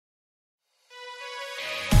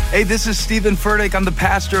Hey, this is Stephen Furtick. I'm the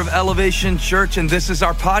pastor of Elevation Church, and this is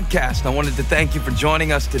our podcast. I wanted to thank you for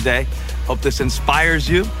joining us today. Hope this inspires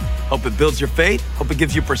you. Hope it builds your faith. Hope it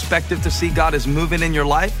gives you perspective to see God is moving in your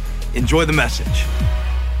life. Enjoy the message.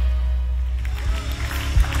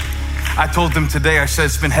 I told them today, I said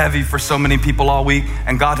it's been heavy for so many people all week,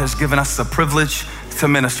 and God has given us the privilege to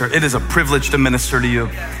minister. It is a privilege to minister to you.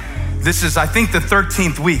 This is, I think, the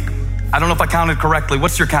 13th week. I don't know if I counted correctly.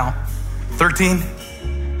 What's your count? 13?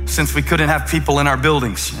 Since we couldn't have people in our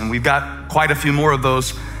buildings, and we've got quite a few more of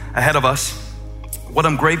those ahead of us. What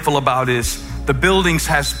I'm grateful about is the buildings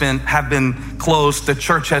have been closed. The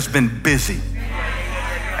church has been busy.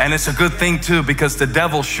 And it's a good thing too, because the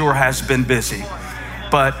devil sure has been busy.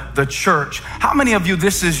 But the church, how many of you,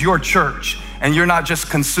 this is your church and you're not just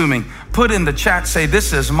consuming? Put in the chat, say,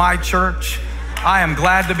 this is my church. I am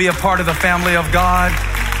glad to be a part of the family of God.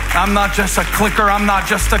 I'm not just a clicker. I'm not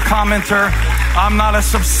just a commenter. I'm not a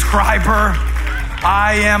subscriber.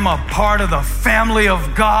 I am a part of the family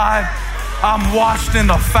of God. I'm washed in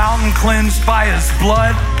the fountain, cleansed by his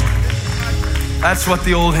blood. That's what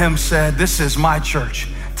the old hymn said. This is my church.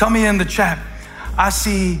 Tell me in the chat. I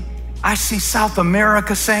see South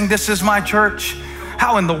America saying this is my church.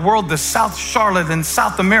 How in the world does South Charlotte and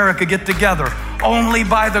South America get together? Only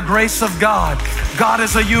by the grace of God. God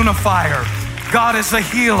is a unifier. God is a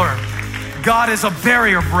healer. God is a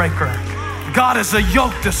barrier breaker. God is a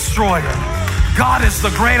yoke destroyer. God is the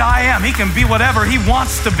great I am. He can be whatever he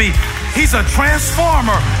wants to be. He's a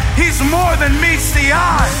transformer. He's more than meets the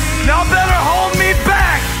eye. Now better hold me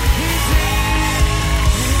back.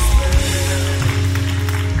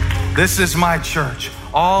 This is my church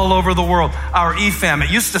all over the world. Our EFAM, it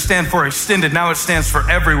used to stand for extended. Now it stands for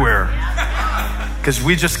everywhere. Because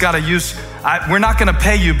we just got to use, we're not going to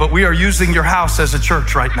pay you, but we are using your house as a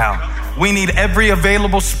church right now. We need every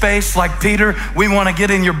available space. Like Peter, we want to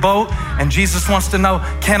get in your boat. And Jesus wants to know,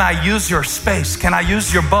 can I use your space? Can I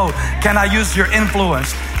use your boat? Can I use your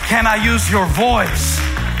influence? Can I use your voice?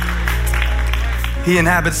 He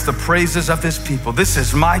inhabits the praises of his people. This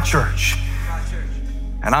is my church.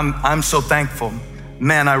 And I'm so thankful.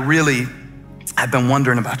 Man, I've been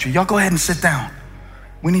wondering about you. Y'all go ahead and sit down.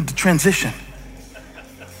 We need to transition.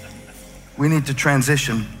 We need to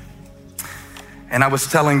transition. And I was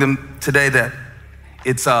telling them today that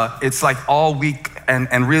it's like all week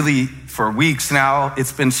and really for weeks now,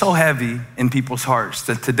 it's been so heavy in people's hearts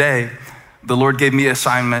that today the Lord gave me an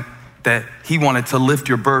assignment that he wanted to lift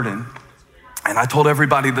your burden. And I told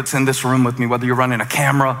everybody that's in this room with me, whether you're running a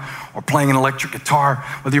camera or playing an electric guitar,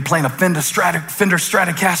 whether you're playing a Fender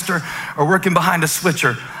Stratocaster or working behind a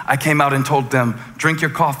switcher, I came out and told them, drink your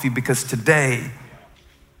coffee, because today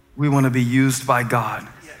we want to be used by God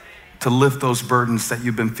to lift those burdens that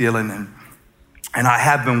you've been feeling. And I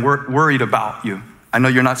have been worried about you. I know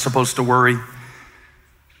you're not supposed to worry.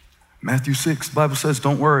 Matthew 6, the Bible says,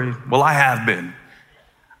 don't worry. Well, I have been.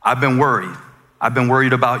 I've been worried. I've been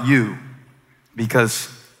worried about you, because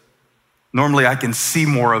normally I can see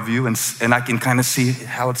more of you and I can kind of see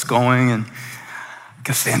how it's going, and I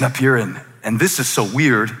can stand up here and this is so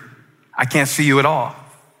weird. I can't see you at all.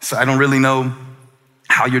 So I don't really know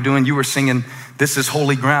how you're doing. You were singing, this is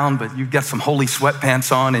holy ground, but you've got some holy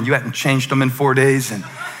sweatpants on and you hadn't changed them in 4 days. And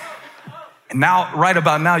now, right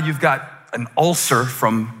about now, you've got an ulcer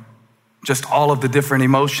from just all of the different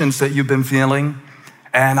emotions that you've been feeling.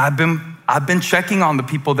 And I've been checking on the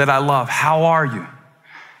people that I love. How are you?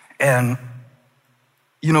 And,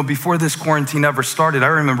 you know, before this quarantine ever started, I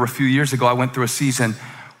remember a few years ago, I went through a season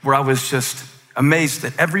where I was just amazed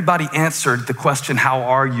that everybody answered the question, how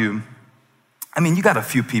are you? I mean, you got a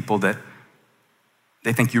few people that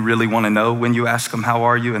they think you really want to know when you ask them, how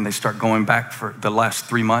are you? And they start going back for the last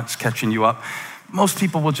 3 months, catching you up. Most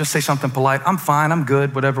people will just say something polite. I'm fine, I'm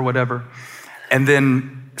good, whatever. And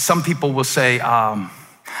then some people will say,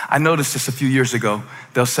 I noticed this a few years ago.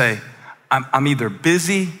 They'll say, I'm either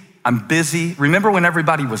busy, I'm busy. Remember when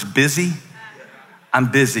everybody was busy? I'm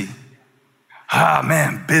busy. Ah,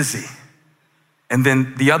 man, busy. And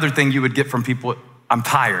then the other thing you would get from people, I'm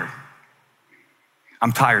tired.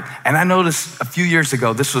 I'm tired. And I noticed a few years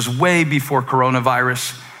ago, this was way before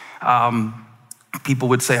coronavirus, people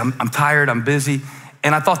would say, I'm tired, I'm busy.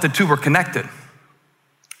 And I thought the two were connected.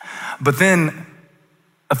 But then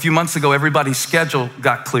a few months ago, everybody's schedule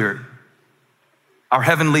got cleared. Our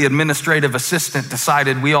heavenly administrative assistant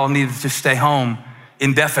decided we all needed to stay home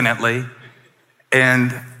indefinitely.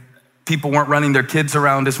 And people weren't running their kids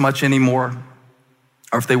around as much anymore.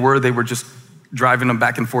 Or if they were just driving them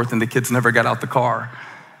back and forth and the kids never got out the car.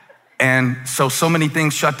 And so many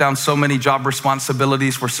things shut down, so many job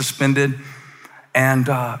responsibilities were suspended.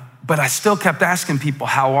 But I still kept asking people,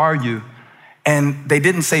 how are you? And they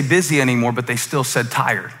didn't say busy anymore, but they still said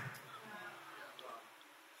tired.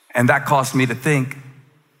 And that caused me to think,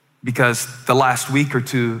 because the last week or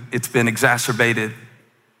two, it's been exacerbated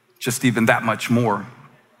just even that much more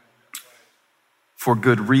for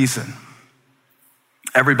good reason.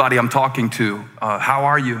 Everybody I'm talking to, how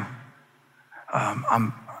are you?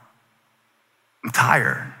 I'm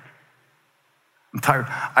tired. I'm tired.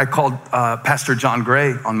 I called Pastor John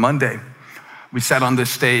Gray on Monday. We sat on this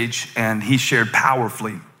stage and he shared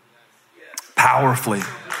powerfully,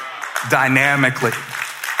 dynamically,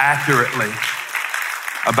 accurately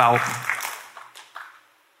about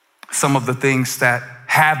some of the things that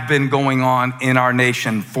have been going on in our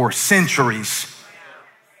nation for centuries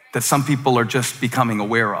that some people are just becoming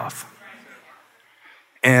aware of.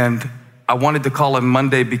 And I wanted to call him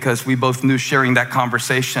Monday because we both knew sharing that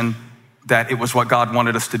conversation that it was what God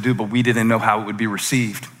wanted us to do, but we didn't know how it would be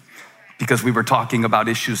received because we were talking about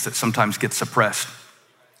issues that sometimes get suppressed.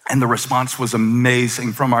 And the response was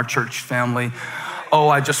amazing from our church family. Oh,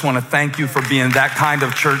 I just want to thank you for being that kind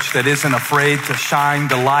of church that isn't afraid to shine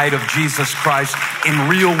the light of Jesus Christ in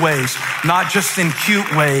real ways, not just in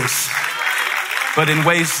cute ways, but in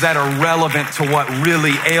ways that are relevant to what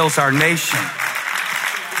really ails our nation.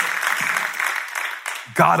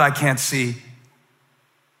 God, I can't see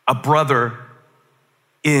a brother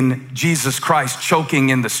in Jesus Christ choking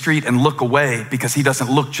in the street and look away because he doesn't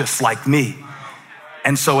look just like me.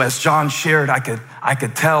 And so as John shared, I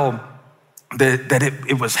could tell that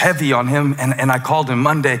it was heavy on him. And I called him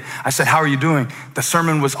Monday. I said, how are you doing? The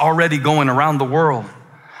sermon was already going around the world.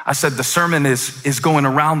 I said, the sermon is going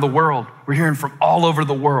around the world. We're hearing from all over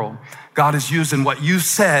the world. God is using what you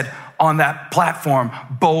said on that platform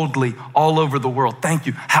boldly all over the world. Thank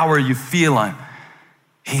you. How are you feeling?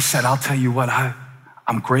 He said, I'll tell you what,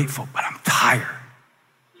 I'm grateful, but I'm tired.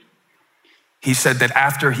 He said that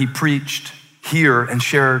after he preached here and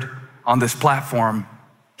shared on this platform,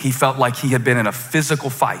 he felt like he had been in a physical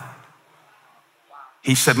fight.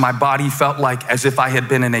 He said, my body felt like as if I had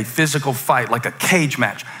been in a physical fight, like a cage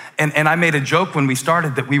match. And I made a joke when we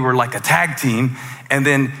started that we were like a tag team. And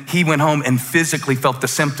then he went home and physically felt the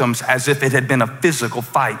symptoms as if it had been a physical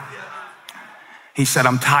fight. He said,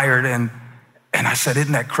 I'm tired. And I said,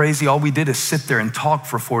 isn't that crazy? All we did is sit there and talk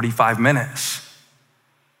for 45 minutes.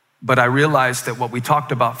 But I realized that what we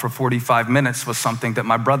talked about for 45 minutes was something that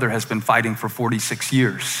my brother has been fighting for 46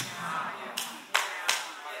 years.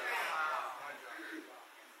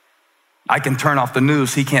 I can turn off the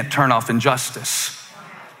news. He can't turn off injustice.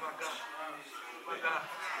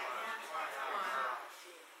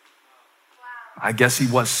 I guess he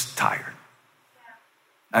was tired.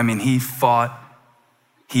 I mean, he fought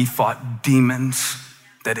demons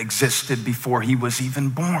that existed before he was even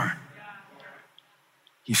born.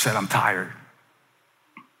 He said, I'm tired.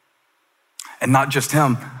 And not just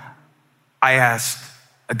him. I asked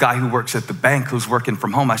a guy who works at the bank who's working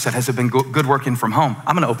from home. I said, has it been good working from home?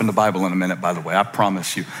 I'm going to open the Bible in a minute, by the way. I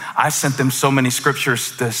promise you. I sent them so many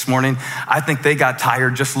scriptures this morning. I think they got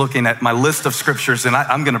tired just looking at my list of scriptures, and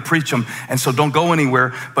I'm going to preach them. And so don't go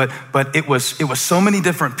anywhere. But it was so many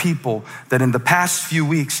different people that in the past few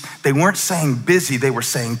weeks, they weren't saying busy. They were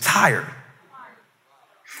saying tired.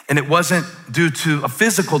 And it wasn't due to a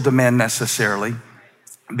physical demand necessarily,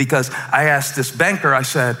 because I asked this banker, I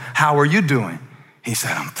said, how are you doing? He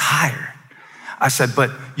said, I'm tired. I said,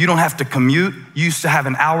 but you don't have to commute. You used to have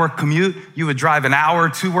an hour commute. You would drive an hour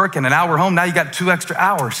to work and an hour home. Now you got 2 extra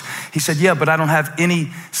hours. He said, yeah, but I don't have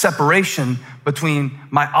any separation between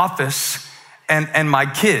my office and my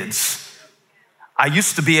kids. I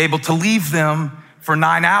used to be able to leave them for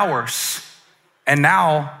 9 hours, and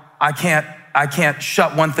now I can't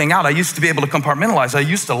shut one thing out. I used to be able to compartmentalize. I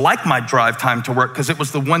used to like my drive time to work because it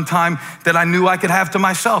was the one time that I knew I could have to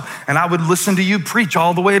myself. And I would listen to you preach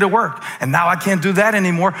all the way to work. And now I can't do that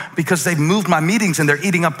anymore because they've moved my meetings and they're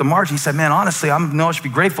eating up the margin. He said, man, honestly, I should be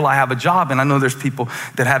grateful I have a job. And I know there's people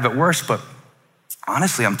that have it worse, but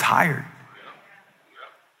honestly, I'm tired.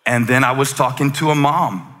 And then I was talking to a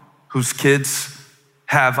mom whose kids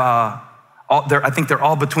have, I think they're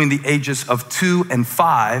all between the ages of 2 and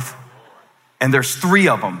 5. And there's 3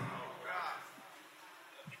 of them.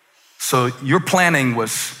 So your planning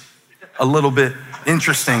was a little bit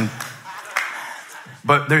interesting,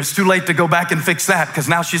 but it's too late to go back and fix that because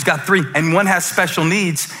now she's got 3 and one has special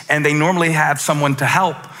needs, and they normally have someone to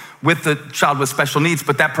help with the child with special needs,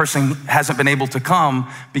 but that person hasn't been able to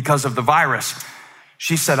come because of the virus.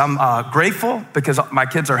 She said, I'm grateful because my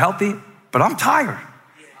kids are healthy, but I'm tired.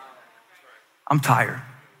 I'm tired.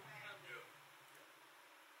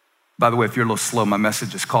 By the way, if you're a little slow, my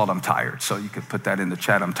message is called I'm Tired, so you could put that in the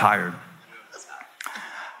chat, I'm tired.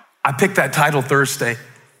 I picked that title Thursday.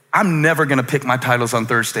 I'm never gonna pick my titles on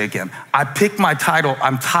Thursday again. I picked my title,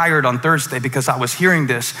 I'm Tired, on Thursday because I was hearing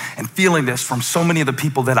this and feeling this from so many of the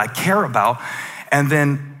people that I care about. And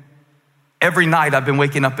then every night I've been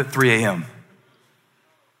waking up at 3 a.m.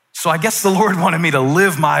 So I guess the Lord wanted me to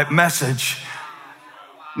live my message.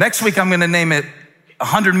 Next week, I'm gonna name it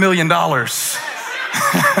 $100 million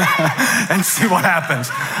and see what happens.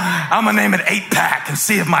 I'm gonna name it 8-pack and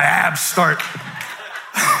see if my abs start.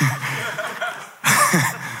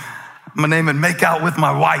 I'm gonna name it Make Out With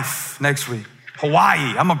My Wife next week.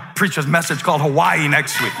 Hawaii, I'm gonna preach a message called Hawaii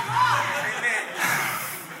next week.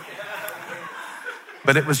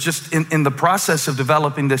 But it was just in the process of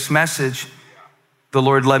developing this message, the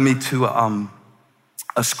Lord led me to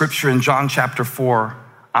a scripture in John chapter 4,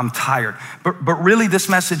 I'm tired. But really this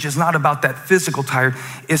message is not about that physical tired.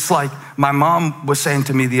 It's like my mom was saying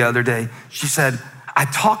to me the other day, she said, I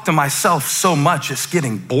talk to myself so much, it's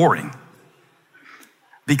getting boring.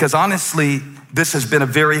 Because honestly, this has been a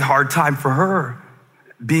very hard time for her,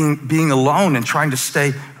 being alone and trying to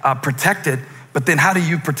stay protected. But then how do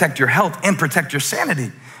you protect your health and protect your sanity?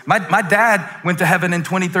 My dad went to heaven in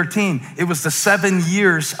 2013. It was the 7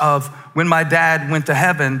 years of when my dad went to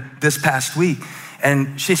heaven this past week.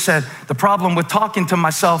 And she said, the problem with talking to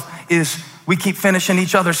myself is we keep finishing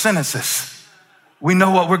each other's sentences. We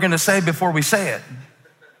know what we're gonna say before we say it.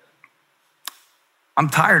 I'm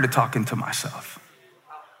tired of talking to myself.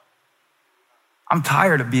 I'm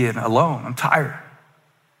tired of being alone. I'm tired.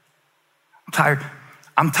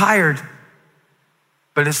 I'm tired,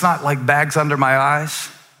 but it's not like bags under my eyes.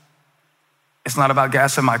 It's not about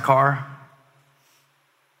gas in my car.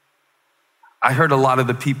 I heard a lot of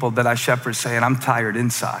the people that I shepherd saying, I'm tired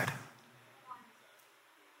inside.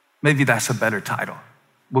 Maybe that's a better title.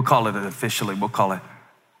 We'll call it officially, we'll call it,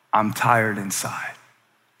 I'm tired inside.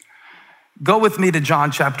 Go with me to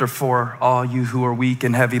John chapter 4, all you who are weak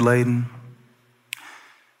and heavy laden.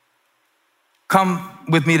 Come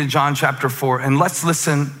with me to John chapter 4 and let's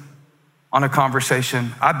listen on a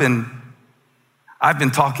conversation. I've been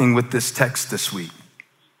talking with this text this week.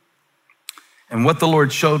 And what the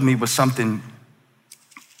Lord showed me was something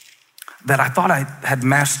that I thought I had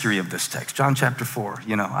mastery of this text. John chapter 4,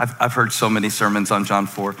 you know, I've heard so many sermons on John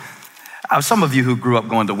 4. Some of you who grew up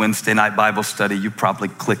going to Wednesday night Bible study, you probably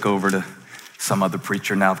click over to some other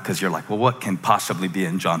preacher now because you're like, well, what can possibly be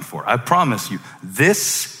in John 4? I promise you,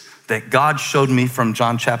 this that God showed me from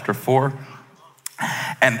John chapter 4,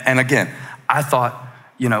 and again, I thought,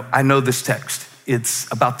 you know, I know this text. It's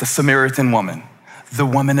about the Samaritan woman, the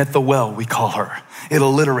woman at the well, we call her. It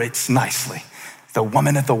alliterates nicely. The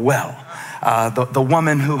woman at the well, the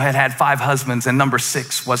woman who had 5 husbands and number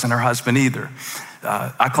 6 wasn't her husband either.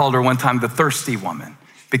 I called her one time the thirsty woman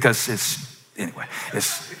because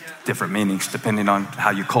it's different meanings depending on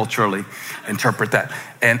how you culturally interpret that.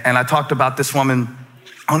 And I talked about this woman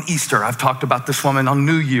on Easter. I've talked about this woman on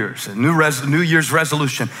New Year's, a New Year's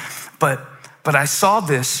resolution. But I saw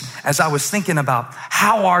this as I was thinking about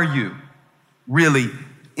how are you really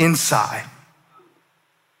inside?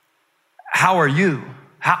 How are you?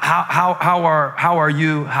 How are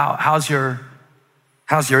you? How's your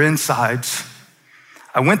insides?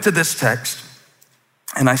 I went to this text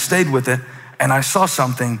and I stayed with it and I saw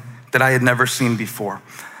something that I had never seen before.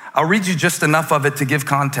 I'll read you just enough of it to give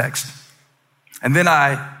context. And then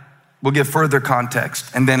I will give further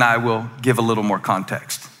context, and then I will give a little more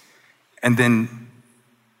context. And then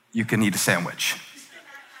you can eat a sandwich.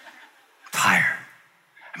 Tired.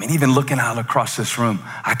 I mean, even looking out across this room,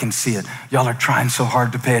 I can see it. Y'all are trying so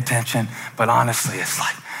hard to pay attention, but honestly, it's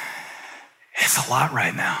a lot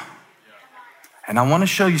right now. And I want to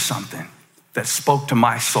show you something that spoke to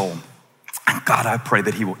my soul. And God, I pray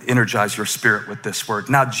that he will energize your spirit with this word.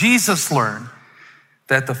 Now, Jesus learned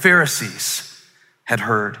that the Pharisees had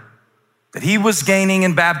heard that he was gaining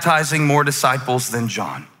and baptizing more disciples than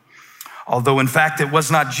John. Although in fact, it was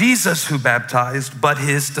not Jesus who baptized, but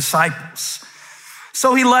his disciples.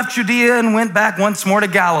 So he left Judea and went back once more to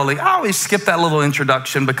Galilee. I always skip that little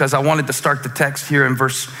introduction because I wanted to start the text here in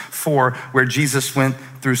verse 4 where Jesus went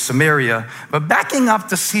through Samaria. But backing up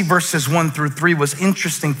to see verses 1 through 3 was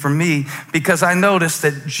interesting for me because I noticed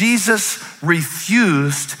that Jesus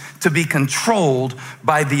refused to be controlled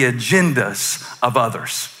by the agendas of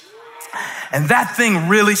others. And that thing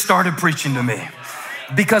really started preaching to me.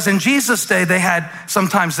 Because in Jesus' day,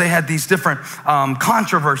 sometimes they had these different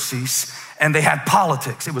controversies and they had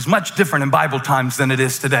politics. It was much different in Bible times than it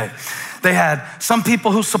is today. They had some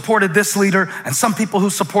people who supported this leader and some people who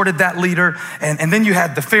supported that leader. And then you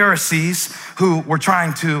had the Pharisees who were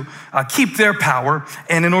trying to keep their power.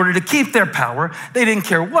 And in order to keep their power, they didn't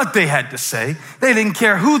care what they had to say. They didn't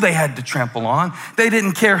care who they had to trample on. They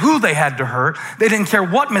didn't care who they had to hurt. They didn't care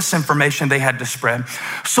what misinformation they had to spread.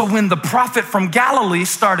 So when the prophet from Galilee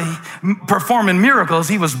started performing miracles,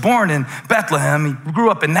 he was born in Bethlehem. He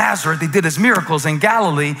grew up in Nazareth. He did his miracles in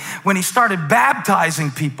Galilee. When he started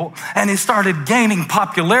baptizing people and he started gaining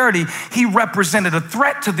popularity, he represented a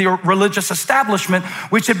threat to the religious establishment,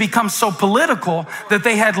 which had become so political that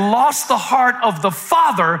they had lost the heart of the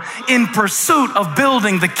Father in pursuit of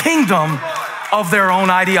building the kingdom of their own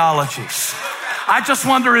ideologies. I just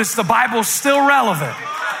wonder, is the Bible still relevant?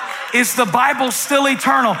 Is the Bible still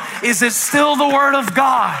eternal? Is it still the Word of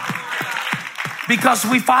God? Because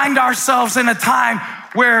we find ourselves in a time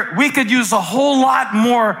where we could use a whole lot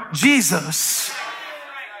more Jesus.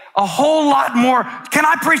 A whole lot more. Can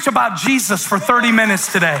I preach about Jesus for 30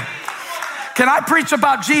 minutes today? Can I preach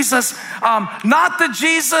about Jesus? Not the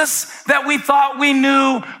Jesus that we thought we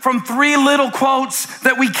knew from 3 little quotes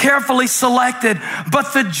that we carefully selected,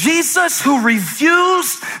 but the Jesus who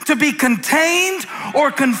refused to be contained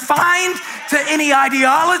or confined to any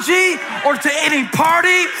ideology or to any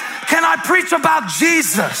party. Can I preach about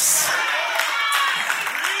Jesus?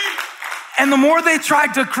 And the more they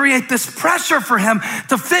tried to create this pressure for him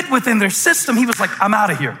to fit within their system, he was like, I'm out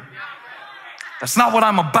of here. That's not what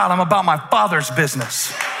I'm about. I'm about my Father's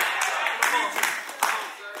business.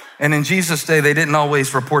 And in Jesus' day, they didn't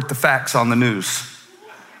always report the facts on the news.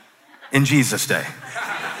 In Jesus' day.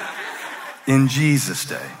 In Jesus'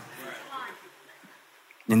 day.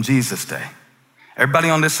 In Jesus' day. Everybody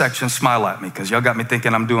on this section smile at me because y'all got me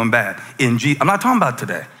thinking I'm doing bad. I'm not talking about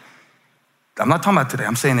today. I'm not talking about today.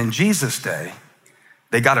 I'm saying in Jesus' day,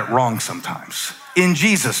 they got it wrong sometimes. In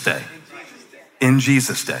Jesus' day. In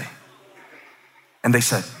Jesus' day. And they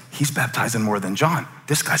said, he's baptizing more than John.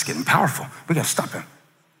 This guy's getting powerful. We got to stop him.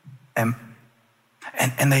 And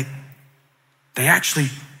they actually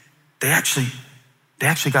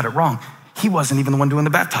got it wrong. He wasn't even the one doing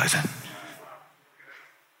the baptizing.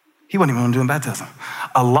 He wasn't even the one doing baptism.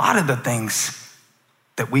 A lot of the things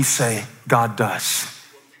that we say God does,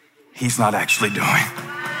 he's not actually doing.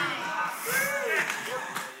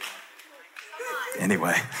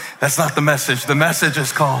 Anyway, that's not the message. The message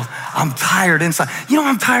is called, I'm tired inside. You know what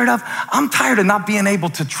I'm tired of? I'm tired of not being able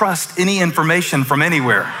to trust any information from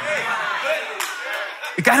anywhere.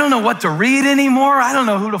 Like, I don't know what to read anymore. I don't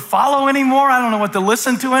know who to follow anymore. I don't know what to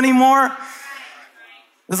listen to anymore.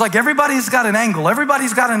 It's like everybody's got an angle.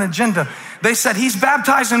 Everybody's got an agenda. They said, he's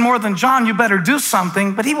baptizing more than John. You better do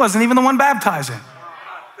something. But he wasn't even the one baptizing.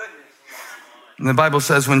 And the Bible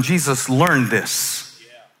says when Jesus learned this,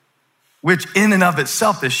 which in and of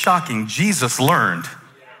itself is shocking, Jesus learned.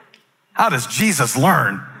 How does Jesus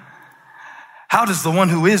learn? How does the one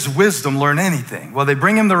who is wisdom learn anything? Well, they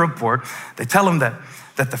bring him the report. They tell him that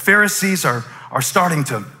the Pharisees are starting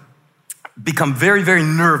to become very, very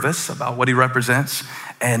nervous about what he represents.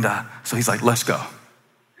 And so he's like, let's go.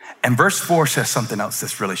 And verse 4 says something else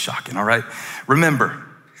that's really shocking, all right? Remember,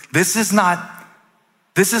 this is not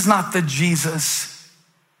the Jesus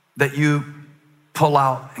that you pull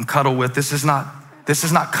out and cuddle with. This is not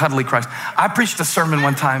cuddly Christ. I preached a sermon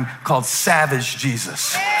one time called Savage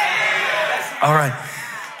Jesus. All right.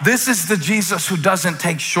 This is the Jesus who doesn't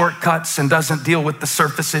take shortcuts and doesn't deal with the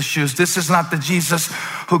surface issues. This is not the Jesus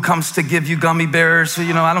who comes to give you gummy bears.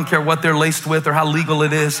 You know, I don't care what they're laced with or how legal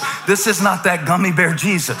it is. This is not that gummy bear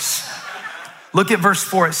Jesus. Look at verse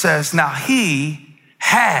 4. It says, now he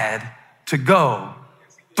had to go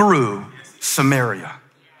through Samaria.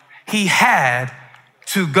 He had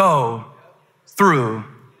to go through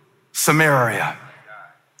Samaria.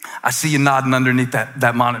 I see you nodding underneath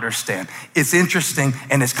that monitor stand. It's interesting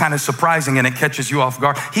and it's kind of surprising and it catches you off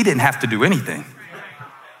guard. He didn't have to do anything.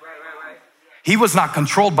 He was not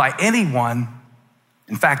controlled by anyone.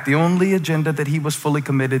 In fact, the only agenda that he was fully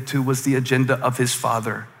committed to was the agenda of his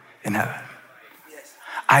Father in heaven.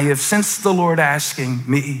 I have sensed the Lord asking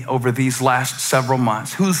me over these last several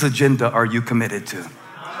months, whose agenda are you committed to?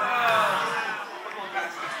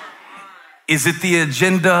 Is it the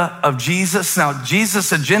agenda of Jesus? Now,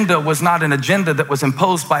 Jesus' agenda was not an agenda that was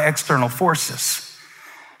imposed by external forces.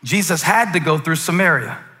 Jesus had to go through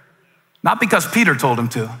Samaria, not because Peter told him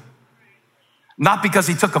to, not because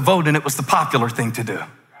he took a vote and it was the popular thing to do,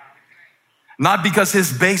 not because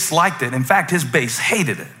his base liked it. In fact, his base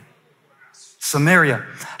hated it. Samaria.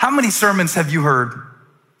 How many sermons have you heard?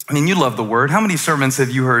 I mean, you love the word. How many sermons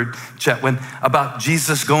have you heard, Chetwin, about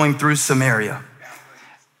Jesus going through Samaria?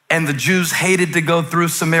 And the Jews hated to go through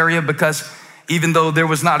Samaria because even though there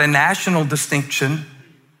was not a national distinction,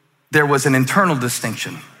 there was an internal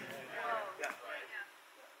distinction.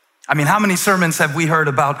 I mean, how many sermons have we heard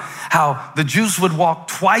about how the Jews would walk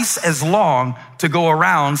twice as long to go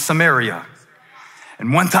around Samaria?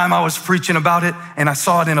 And one time I was preaching about it and I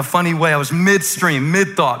saw it in a funny way. I was midstream,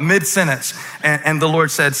 mid-thought, mid-sentence. And the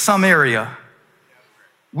Lord said, some area.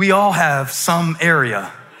 We all have some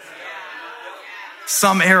area.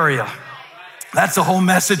 Some area. That's the whole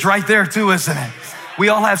message right there too, isn't it? We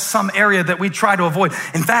all have some area that we try to avoid.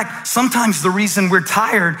 In fact, sometimes the reason we're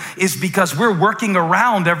tired is because we're working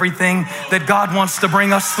around everything that God wants to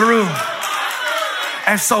bring us through.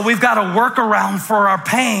 And so we've got a workaround for our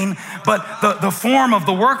pain, but the form of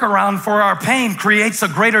the workaround for our pain creates a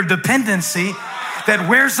greater dependency that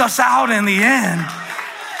wears us out in the end.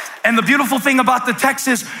 And the beautiful thing about the text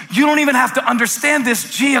is you don't even have to understand this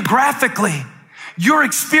geographically. You're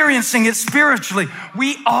experiencing it spiritually.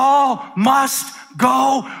 We all must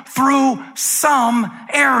go through some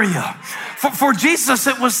area. For Jesus,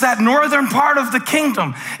 it was that northern part of the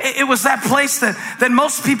kingdom. It was that place that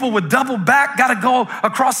most people would double back, got to go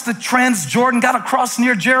across the Transjordan, got to cross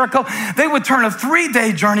near Jericho. They would turn a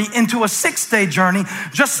 3-day journey into a 6-day journey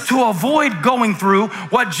just to avoid going through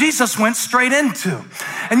what Jesus went straight into.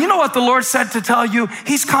 And you know what the Lord said to tell you?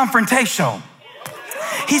 He's confrontational.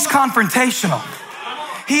 He's confrontational.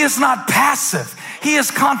 He is not passive. He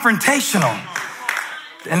is confrontational.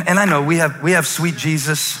 And I know we have sweet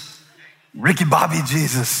Jesus, Ricky Bobby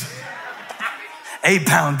Jesus,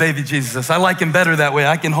 8-pound baby Jesus. I like him better that way.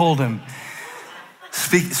 I can hold him.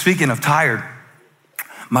 Speaking of tired,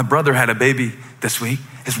 my brother had a baby this week.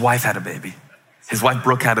 His wife had a baby. His wife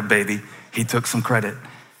Brooke had a baby. He took some credit.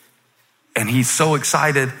 And he's so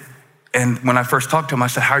excited. And when I first talked to him, I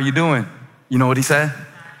said, how are you doing? You know what he said?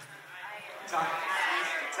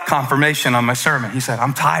 Confirmation on my sermon. He said,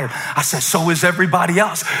 I'm tired. I said, so is everybody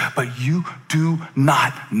else, but you do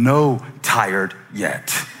not know tired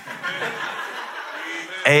yet.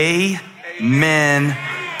 Amen,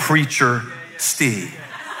 Preacher Steve.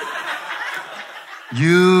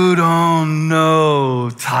 You don't know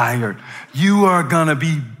tired. You are gonna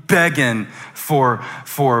be begging for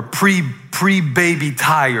pre-baby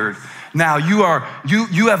tired. Now you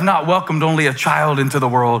have not welcomed only a child into the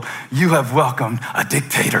world, you have welcomed a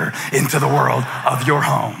dictator into the world of your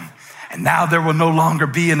home. And now there will no longer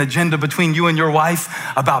be an agenda between you and your wife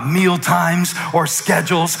about meal times or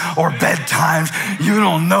schedules or bedtimes. You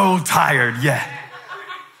don't know tired yet.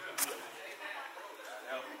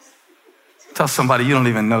 Tell somebody you don't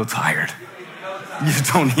even know tired. You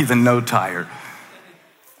don't even know tired.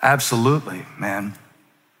 Absolutely, man.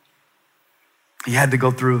 He had to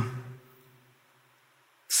go through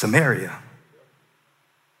Samaria,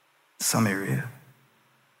 some area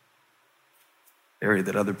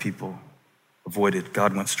that other people avoided,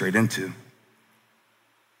 God went straight into.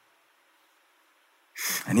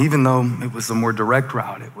 And even though it was the more direct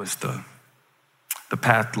route, it was the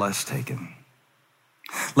path less taken.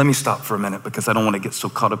 Let me stop for a minute because I don't want to get so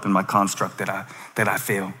caught up in my construct that I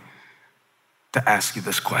fail to ask you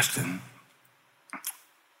this question.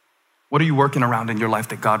 What are you working around in your life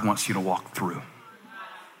that God wants you to walk through?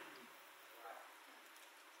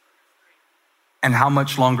 And how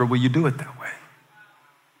much longer will you do it that way?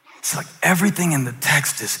 It's like everything in the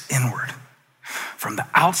text is inward. From the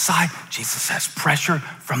outside, Jesus has pressure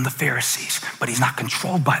from the Pharisees, but he's not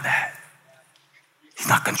controlled by that. He's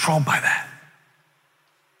not controlled by that.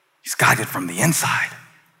 He's guided from the inside.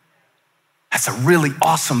 That's a really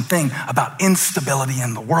awesome thing about instability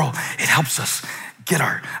in the world. It helps us get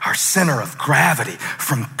our center of gravity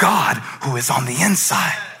from God who is on the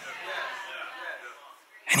inside.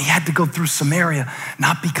 And he had to go through Samaria,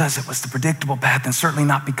 not because it was the predictable path and certainly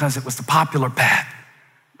not because it was the popular path,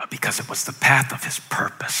 but because it was the path of his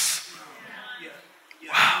purpose.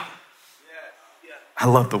 Wow. I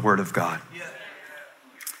love the word of God.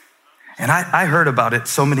 And I heard about it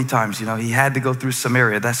so many times. You know, he had to go through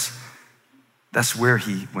Samaria. That's where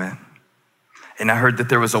he went. And I heard that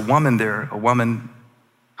there was a woman there, a woman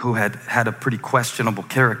who had a pretty questionable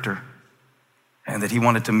character, and that he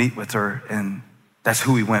wanted to meet with her, and that's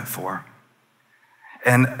who he went for.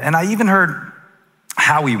 And I even heard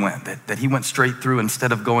how he went, that he went straight through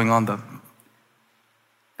instead of going on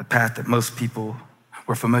the path that most people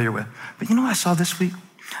were familiar with. But you know what I saw this week?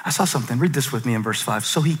 I saw something. Read this with me in verse 5.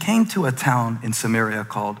 So he came to a town in Samaria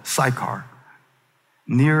called Sychar,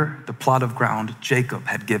 near the plot of ground Jacob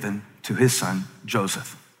had given to his son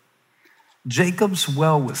Joseph. Jacob's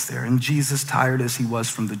well was there, and Jesus, tired as he was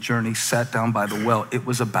from the journey, sat down by the well. It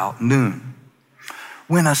was about noon,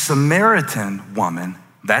 when a Samaritan woman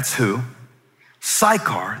that's who.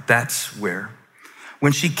 Sychar, that's where.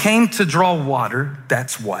 When she came to draw water,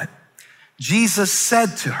 that's what. Jesus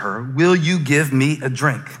said to her, will you give me a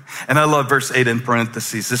drink? And I love verse 8 in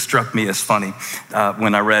parentheses. This struck me as funny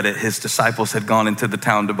when I read it. His disciples had gone into the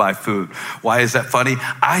town to buy food. Why is that funny?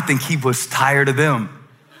 I think he was tired of them.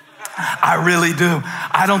 I really do.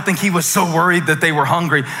 I don't think he was so worried that they were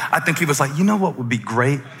hungry. I think he was like, you know what would be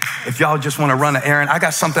great? If y'all just want to run an errand, I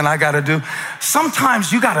got something I got to do.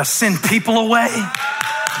 Sometimes you got to send people away.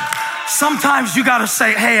 Sometimes you got to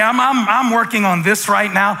say, hey, I'm working on this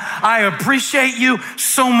right now. I appreciate you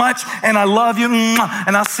so much and I love you.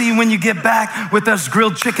 And I'll see you when you get back with those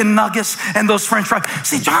grilled chicken nuggets and those French fries.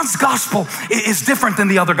 See, John's gospel is different than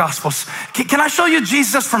the other gospels. Can I show you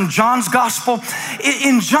Jesus from John's gospel?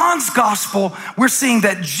 In John's gospel, we're seeing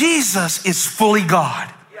that Jesus is fully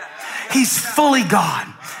God. He's fully God.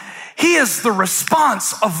 He is the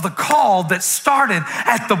response of the call that started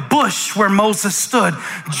at the bush where Moses stood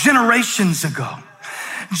generations ago.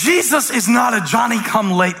 Jesus is not a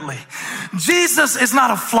Johnny-come-lately. Jesus is not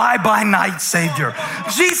a fly-by-night savior.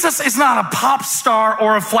 Jesus is not a pop star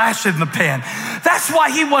or a flash in the pan. That's why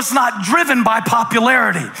he was not driven by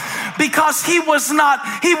popularity, because he was not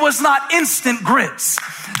instant grits.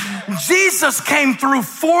 Jesus came through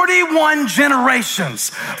 41 generations,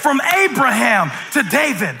 from Abraham to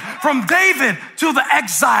David, from David to the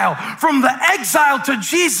exile, from the exile to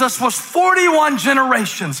Jesus was 41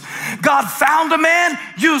 generations. God found a man,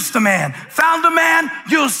 used a man, found a man,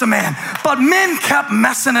 used a man, but men kept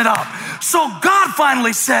messing it up. So God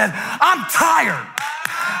finally said, I'm tired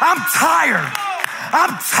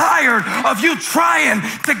of you trying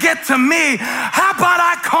to get to me. How about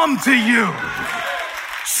I come to you?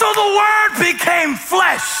 So the word became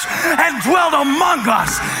flesh and dwelt among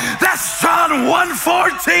us. That's John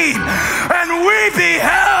 1:14. And we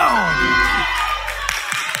beheld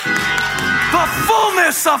the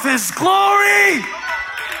fullness of his glory.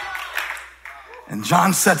 And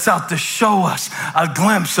John sets out to show us a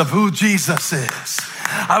glimpse of who Jesus is.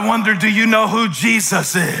 I wonder, do you know who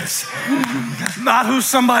Jesus is? Not who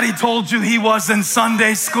somebody told you he was in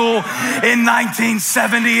Sunday school in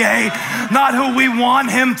 1978. Not who we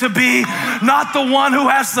want him to be. Not the one who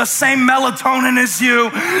has the same melatonin as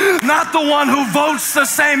you. Not the one who votes the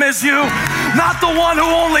same as you. Not the one who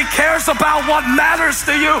only cares about what matters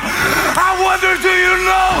to you. I wonder, do you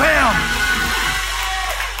know him?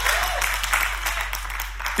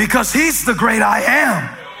 Because he's the great I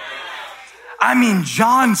am. I mean,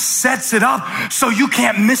 John sets it up so you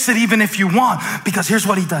can't miss it even if you want. Because here's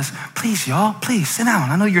what he does. Please, y'all, please sit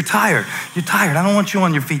down. I know you're tired. You're tired. I don't want you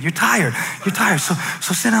on your feet. You're tired. You're tired. So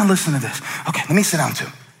sit down and listen to this. Okay, let me sit down too.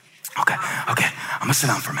 Okay. I'm gonna sit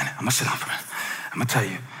down for a minute. I'm gonna tell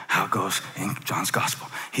you how it goes in John's gospel.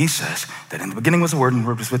 He says that in the beginning was the Word, and the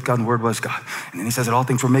Word was with God, and the Word was God. And then he says that all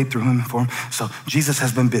things were made through him and for him. So Jesus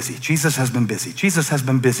has been busy. Jesus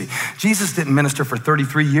didn't minister for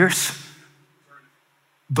 33 years.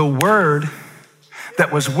 The Word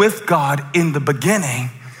that was with God in the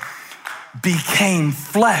beginning became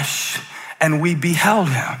flesh, and we beheld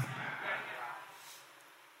him.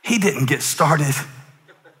 He didn't get started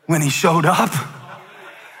when he showed up.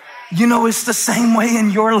 You know, it's the same way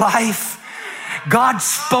in your life. God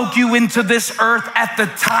spoke you into this earth at the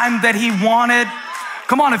time that he wanted.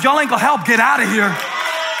 Come on, if y'all ain't gonna help, get out of here.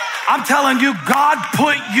 I'm telling you, God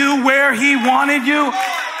put you where he wanted you.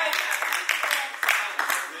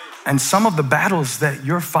 And some of the battles that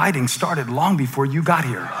you're fighting started long before you got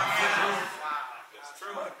here.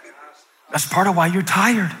 That's part of why you're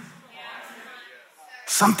tired.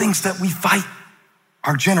 Some things that we fight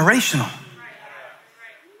are generational.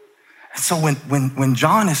 And so when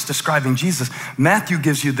John is describing Jesus, Matthew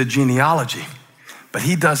gives you the genealogy, but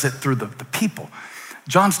he does it through the people.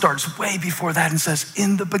 John starts way before that and says,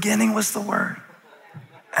 in the beginning was the Word.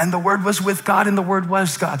 And the Word was with God, and the Word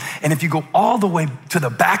was God. And if you go all the way to the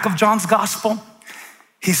back of John's gospel,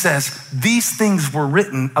 he says, these things were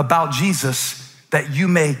written about Jesus that you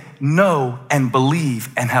may know and believe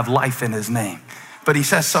and have life in his name. But he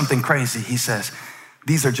says something crazy. He says,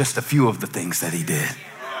 these are just a few of the things that he did.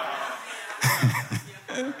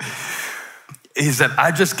 He said,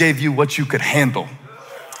 I just gave you what you could handle.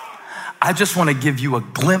 I just want to give you a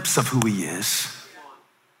glimpse of who he is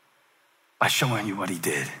by showing you what he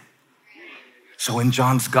did. So in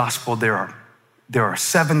John's gospel, there are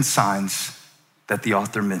 7 signs that the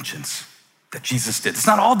author mentions that Jesus did. It's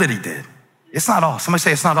not all that he did. It's not all. Somebody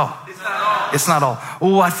say it's not all. It's not all. It's not all.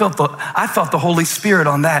 Oh, I felt the Holy Spirit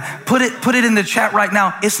on that. Put it in the chat right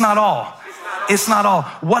now. It's not all. It's not all.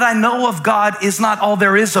 What I know of God is not all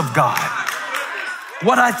there is of God.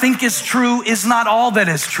 What I think is true is not all that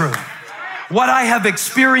is true. What I have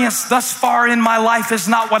experienced thus far in my life is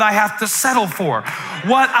not what I have to settle for.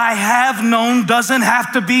 What I have known doesn't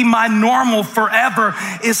have to be my normal forever.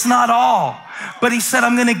 It's not all. But he said,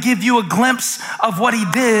 I'm going to give you a glimpse of what he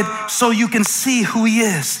did so you can see who he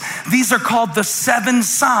is. These are called the 7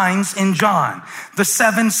 signs in John. The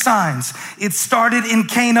 7 signs. It started in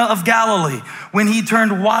Cana of Galilee when he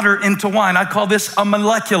turned water into wine. I call this a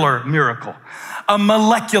molecular miracle. A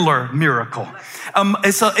molecular miracle.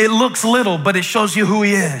 It looks little, but it shows you who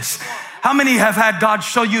he is. How many have had God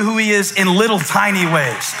show you who he is in little tiny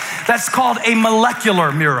ways? That's called a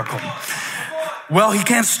molecular miracle. Well, he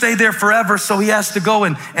can't stay there forever, so he has to go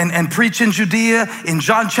and preach in Judea. In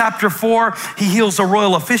John chapter 4, he heals a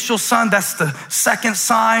royal official's son. That's the 2nd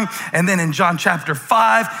sign. And then in John chapter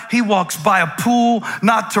 5, he walks by a pool,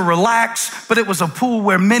 not to relax, but it was a pool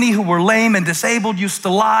where many who were lame and disabled used to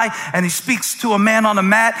lie. And he speaks to a man on a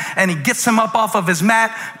mat, and he gets him up off of his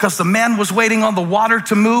mat because the man was waiting on the water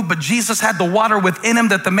to move, but Jesus had the water within him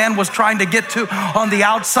that the man was trying to get to on the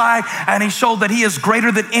outside. And he showed that he is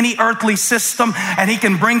greater than any earthly system. And he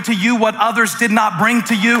can bring to you what others did not bring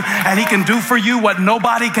to you. And he can do for you what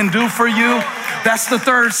nobody can do for you. That's the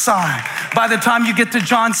 3rd sign. By the time you get to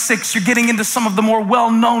John 6, you're getting into some of the more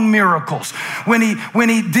well-known miracles. When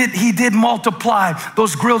he did multiply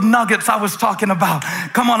those grilled nuggets I was talking about.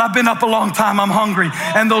 Come on, I've been up a long time, I'm hungry.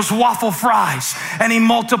 And those waffle fries. And he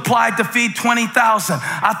multiplied to feed 20,000.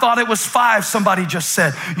 I thought it was 5, somebody just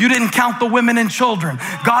said. You didn't count the women and children.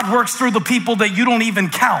 God works through the people that you don't even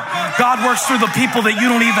count. God works through the people that you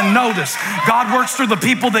don't even notice. God works through the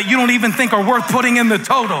people that you don't even think are worth putting in the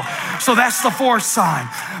total. So that's the 4th sign.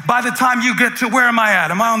 By the time you get to, where am I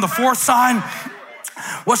at? Am I on the 4th sign?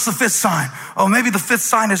 What's the 5th sign? Oh, maybe the 5th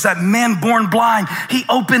sign is that man born blind. He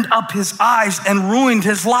opened up his eyes and ruined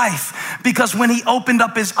his life. Because when he opened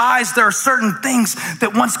up his eyes, there are certain things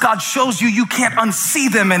that once God shows you, you can't unsee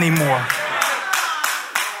them anymore.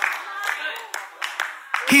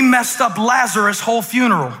 He messed up Lazarus' whole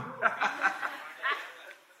funeral.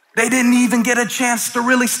 They didn't even get a chance to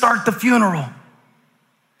really start the funeral.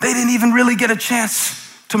 They didn't even really get a chance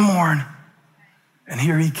to mourn. And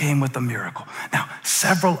here he came with a miracle. Now,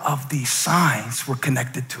 several of these signs were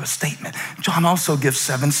connected to a statement. John also gives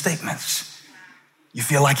 7 statements. You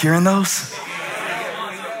feel like hearing those?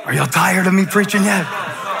 Are y'all tired of me preaching yet?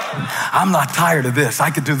 I'm not tired of this. I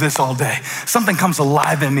could do this all day. Something comes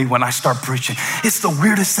alive in me when I start preaching. It's the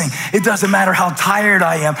weirdest thing. It doesn't matter how tired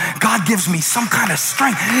I am. God gives me some kind of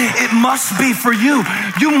strength. It must be for you.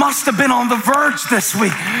 You must have been on the verge this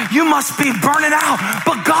week. You must be burning out.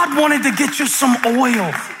 But God wanted to get you some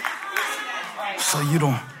oil so you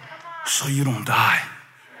don't die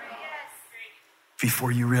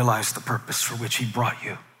before you realize the purpose for which he brought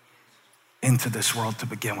you into this world to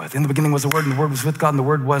begin with. In the beginning was the Word, and the Word was with God, and the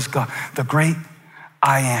Word was God. The great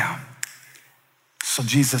I am. So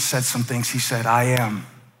Jesus said some things. He said, I am.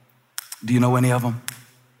 Do you know any of them?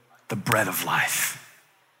 The bread of life.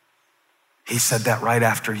 He said that right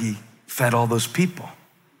after he fed all those people.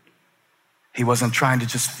 He wasn't trying to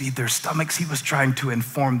just feed their stomachs. He was trying to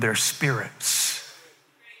inform their spirits.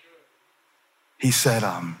 He said,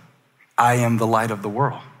 I am the light of the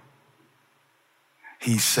world.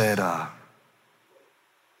 He said,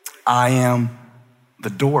 I am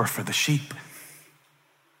the door for the sheep.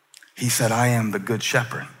 He said, I am the good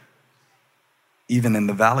shepherd. Even in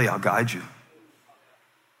the valley, I'll guide you.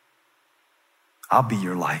 I'll be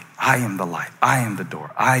your light. I am the light. I am the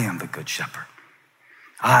door. I am the good shepherd.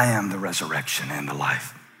 I am the resurrection and the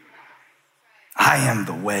life. I am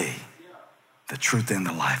the way, the truth, and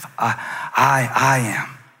the life. I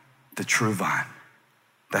am the true vine.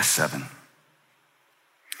 That's 7.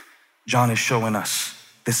 John is showing us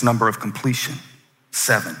this number of completion,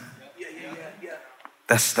 7.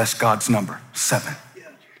 That's God's number, 7.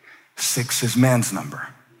 6 is man's number.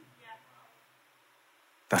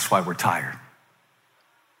 That's why we're tired,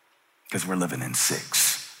 because we're living in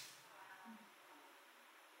 6.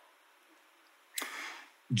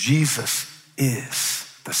 Jesus is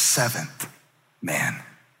the 7th man.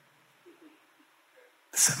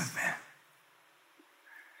 The 7th man.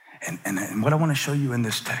 And what I want to show you in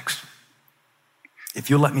this text, if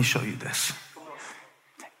you'll let me show you this,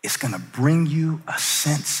 it's going to bring you a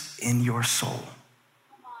sense in your soul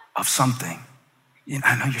of something.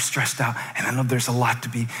 I know you're stressed out, and I know there's a lot to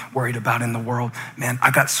be worried about in the world. Man, I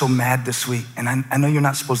got so mad this week, and I know you're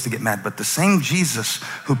not supposed to get mad, but the same Jesus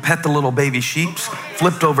who pet the little baby sheeps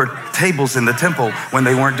flipped over tables in the temple when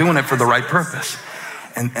they weren't doing it for the right purpose.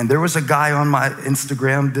 And there was a guy on my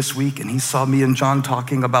Instagram this week, and he saw me and John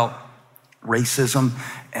talking about racism,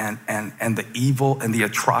 and the evil and the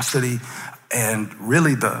atrocity, and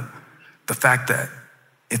really the fact that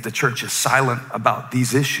if the church is silent about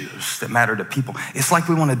these issues that matter to people, it's like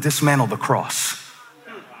we want to dismantle the cross.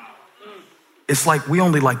 It's like we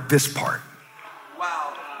only like this part.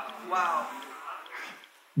 Wow.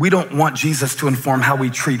 We don't want Jesus to inform how we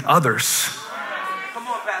treat others. Come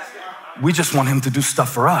on, Pastor. We just want him to do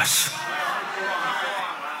stuff for us.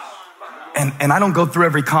 And I don't go through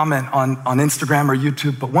every comment on Instagram or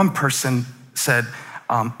YouTube, but one person said,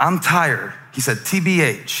 I'm tired. He said,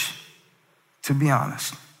 TBH, to be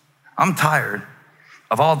honest, I'm tired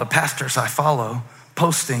of all the pastors I follow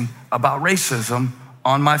posting about racism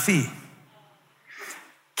on my feed.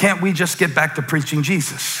 Can't we just get back to preaching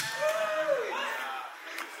Jesus?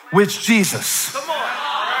 Which Jesus?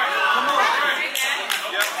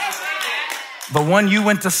 The one you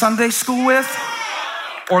went to Sunday school with,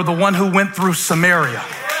 or the one who went through Samaria?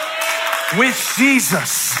 Which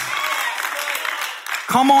Jesus?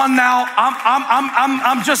 Come on now,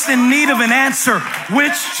 I'm just in need of an answer.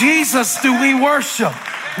 Which Jesus do we worship?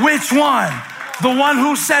 Which one? The one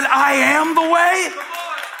who said, I am the way?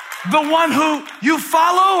 The one who you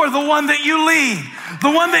follow, or the one that you lead?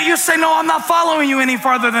 The one that you say, no, I'm not following you any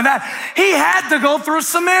farther than that. He had to go through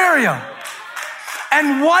Samaria.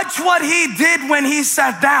 And watch what he did when he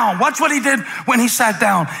sat down. Watch what he did when he sat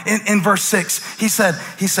down in verse 6. He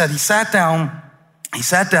sat down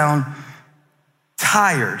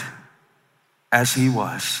tired as he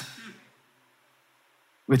was,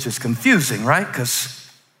 which is confusing, right? Because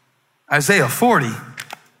Isaiah 40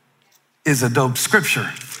 is a dope scripture.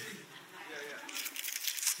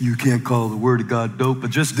 You can't call the word of God dope. I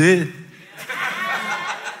just did.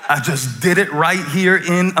 I just did it right here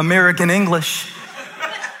in American English.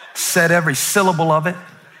 Said every syllable of it.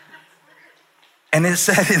 And it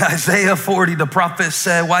said in Isaiah 40, the prophet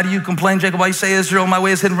said, why do you complain, Jacob? Why you say, Israel, my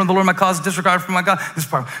way is hidden from the Lord, my cause is disregarded from my God? This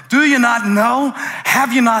part. Do you not know?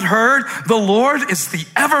 Have you not heard? The Lord is the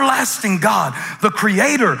everlasting God, the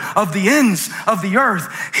creator of the ends of the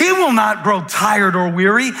earth. He will not grow tired or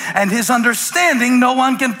weary, and his understanding no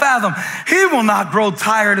one can fathom. He will not grow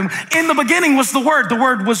tired. In the beginning was the Word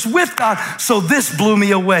was with God. So this blew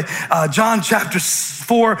me away. John chapter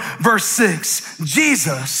 4, verse 6,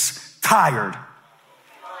 Jesus tired.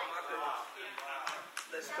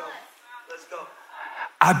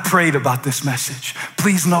 I prayed about this message.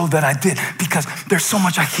 Please know that I did, because there's so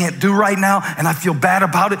much I can't do right now, and I feel bad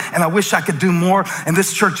about it, and I wish I could do more. And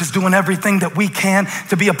this church is doing everything that we can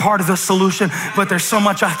to be a part of the solution, but there's so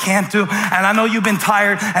much I can't do. And I know you've been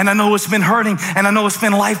tired, and I know it's been hurting, and I know it's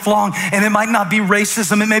been lifelong, and it might not be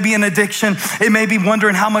racism. It may be an addiction. It may be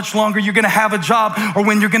wondering how much longer you're gonna have a job, or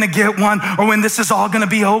when you're gonna get one, or when this is all gonna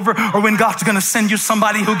be over, or when God's gonna send you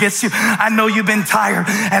somebody who gets you. I know you've been tired,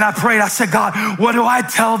 and I prayed. I said, God, what do I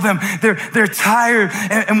tell them? They're tired.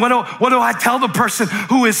 And what do I tell the person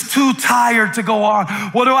who is too tired to go on?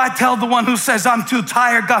 What do I tell the one who says, I'm too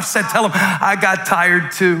tired? God said, tell him, I got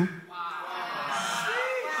tired too.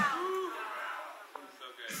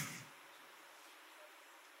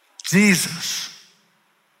 Jesus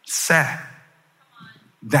sat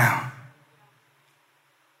down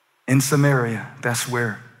in Samaria. That's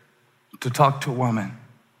where. To talk to a woman.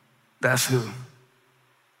 That's who.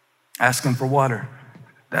 Asking for water.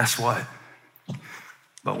 That's what.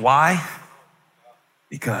 But why?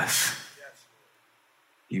 Because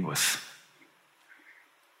he was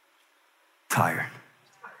tired.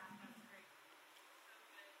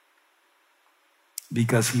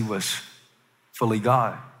 Because he was fully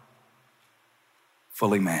God,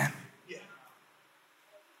 fully man.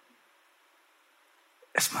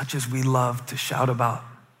 As much as we love to shout about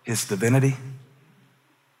his divinity,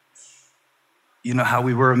 you know how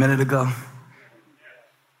we were a minute ago?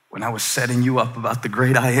 When I was setting you up about the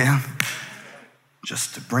great I am,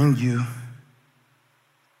 just to bring you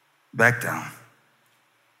back down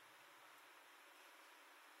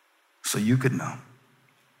so you could know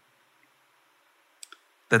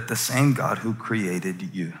that the same God who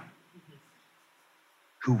created you,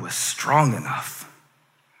 who was strong enough,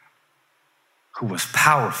 who was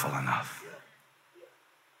powerful enough.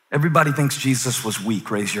 Everybody thinks Jesus was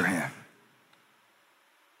weak. Raise your hand.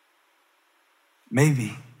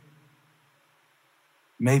 Maybe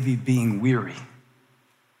being weary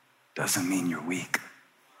doesn't mean you're weak.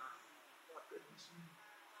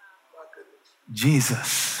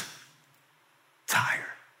 Jesus, tired.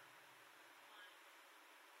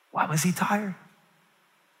 Why was he tired?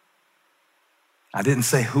 I didn't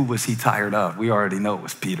say who was he tired of. We already know it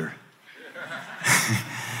was Peter.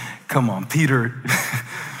 Come on,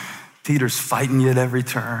 Peter's fighting you at every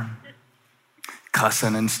turn,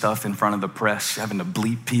 cussing and stuff in front of the press, having to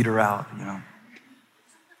bleep Peter out,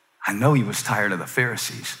 I know he was tired of the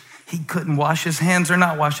Pharisees. He couldn't wash his hands or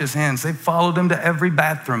not wash his hands. They followed him to every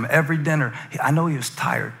bathroom, every dinner. I know he was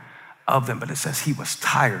tired of them, but it says he was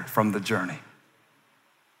tired from the journey.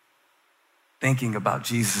 Thinking about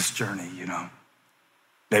Jesus' journey,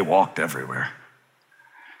 they walked everywhere.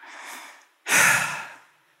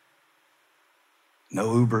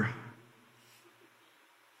 No Uber.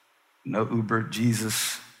 No Uber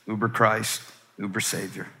Jesus, Uber Christ, Uber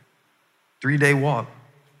Savior. 3-day walk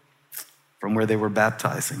from where they were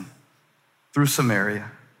baptizing through Samaria.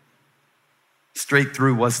 Straight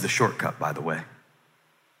through was the shortcut, by the way.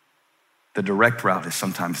 The direct route is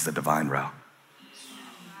sometimes the divine route.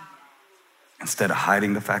 Instead of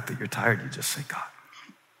hiding the fact that you're tired, you just say, God,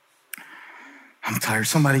 I'm tired.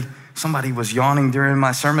 Somebody was yawning during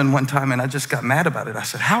my sermon one time and I just got mad about it. I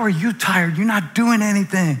said, how are you tired? You're not doing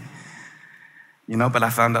anything. But I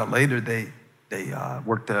found out later they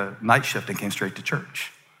worked a night shift and came straight to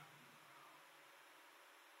church.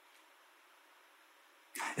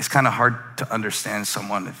 It's kind of hard to understand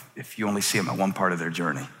someone if you only see them at one part of their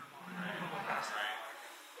journey.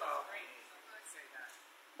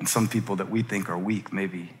 And some people that we think are weak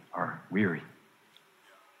maybe are weary.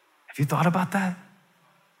 Have you thought about that?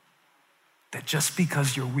 That just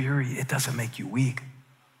because you're weary, it doesn't make you weak.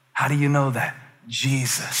 How do you know that?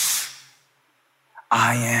 Jesus.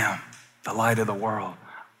 I am the light of the world.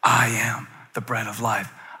 I am the bread of life.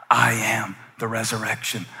 I am the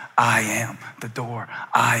resurrection. I am the door.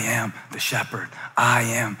 I am the shepherd. I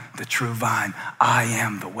am the true vine. I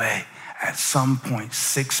am the way. At some point,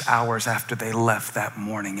 6 hours after they left that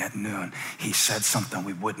morning at noon, he said something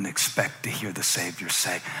we wouldn't expect to hear the Savior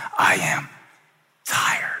say. I am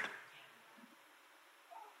tired.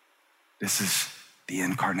 This is the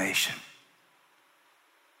incarnation.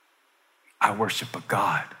 I worship a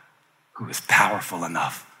God who is powerful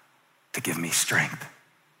enough to give me strength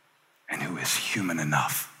and who is human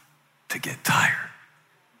enough to get tired.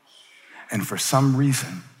 And for some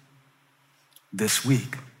reason, this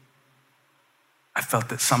week, I felt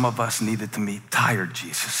that some of us needed to meet tired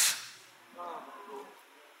Jesus.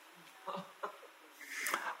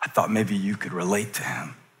 I thought maybe you could relate to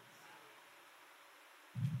him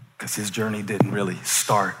because his journey didn't really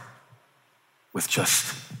start with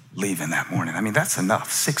just leaving that morning. That's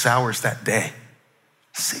enough. 6 hours that day.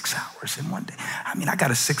 6 hours in one day. I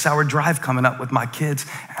got a 6-hour drive coming up with my kids,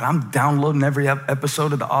 and I'm downloading every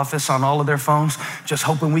episode of The Office on all of their phones, just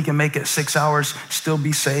hoping we can make it 6 hours, still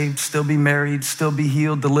be saved, still be married, still be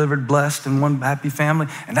healed, delivered, blessed, and one happy family.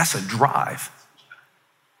 And that's a drive.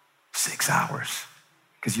 6 hours.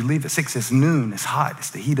 Because you leave at 6, it's noon, it's hot,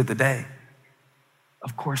 it's the heat of the day.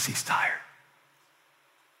 Of course he's tired.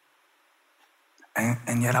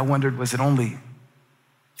 And yet I wondered, was it only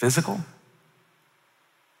physical?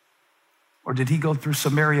 Or did he go through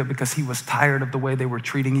Samaria because he was tired of the way they were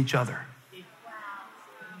treating each other?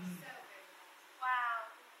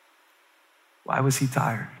 Why was he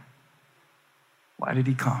tired? Why did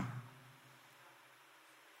he come?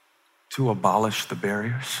 To abolish the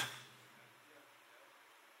barriers,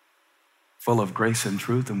 full of grace and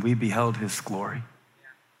truth, and we beheld his glory.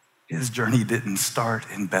 His journey didn't start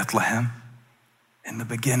in Bethlehem. In the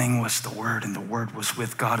beginning was the Word, and the Word was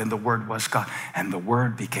with God, and the Word was God, and the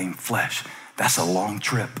Word became flesh. That's a long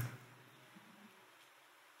trip.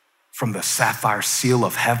 From the sapphire seal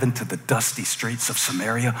of heaven to the dusty streets of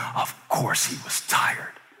Samaria, of course he was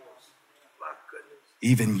tired.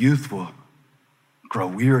 Even youth will grow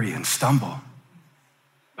weary and stumble,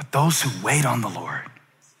 but those who wait on the Lord,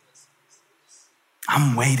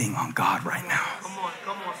 I'm waiting on God right now.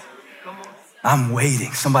 I'm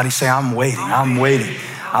waiting. Somebody say, I'm waiting. I'm waiting.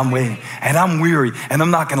 I'm waiting. And I'm weary. And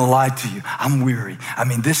I'm not going to lie to you. I'm weary.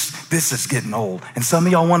 This is getting old. And some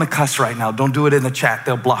of y'all want to cuss right now. Don't do it in the chat.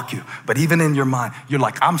 They'll block you. But even in your mind, you're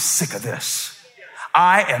like, I'm sick of this.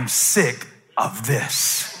 I am sick of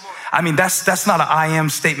this. That's not an I am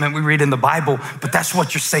statement we read in the Bible, but that's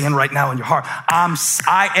what you're saying right now in your heart.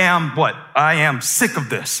 I am sick of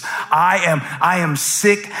this. I am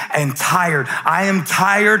sick and tired. I am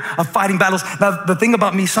tired of fighting battles. Now, the thing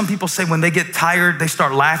about me, some people say when they get tired, they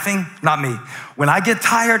start laughing. Not me. When I get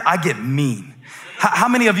tired, I get mean. How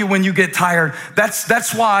many of you, when you get tired,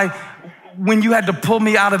 that's why when you had to pull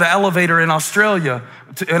me out of the elevator in Australia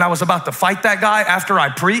and I was about to fight that guy after I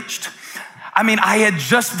preached, I had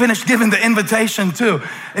just finished giving the invitation too.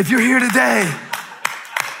 If you're here today,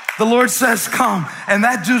 The Lord says, come. And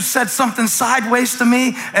that dude said something sideways to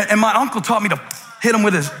me. And my uncle taught me to hit him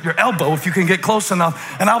with your elbow if you can get close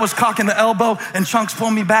enough. And I was cocking the elbow and Chunks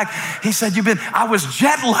pulled me back. He said, I was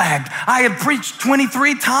jet lagged. I had preached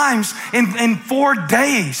 23 times in 4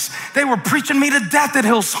 days. They were preaching me to death at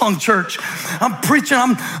Hillsong Church. I'm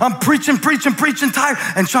preaching, tired.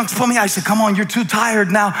 And Chunks pulled me. I said, come on, you're too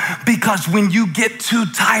tired now. Because when you get too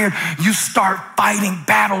tired, you start fighting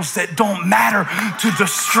battles that don't matter to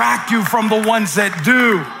distract you from the ones that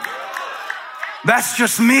do. That's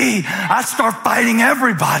just me. I start fighting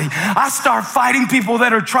everybody. I start fighting people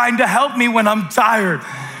that are trying to help me when I'm tired.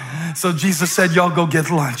 So Jesus said, y'all go get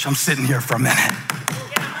lunch. I'm sitting here for a minute.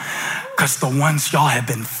 Because the ones y'all have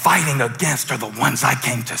been fighting against are the ones I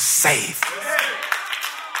came to save.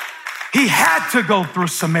 He had to go through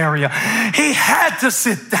Samaria. He had to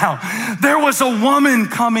sit down. There was a woman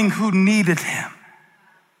coming who needed him.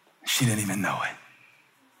 She didn't even know it.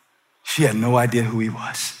 She had no idea who he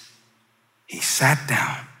was. He sat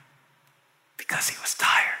down because he was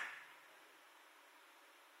tired.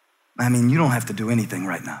 I mean, you don't have to do anything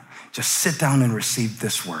right now. Just sit down and receive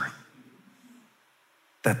this word.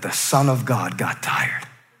 That the Son of God got tired.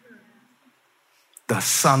 The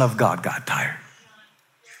Son of God got tired.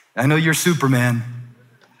 I know you're Superman,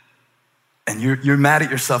 and you're mad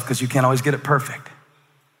at yourself because you can't always get it perfect.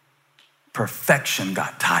 Perfection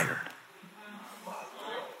got tired.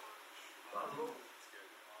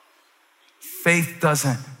 Faith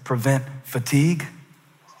doesn't prevent fatigue.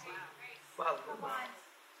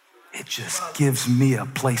 It just gives me a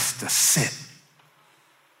place to sit.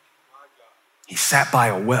 He sat by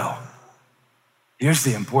a well. Here's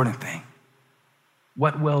the important thing.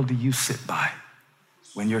 What well do you sit by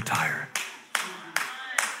when you're tired?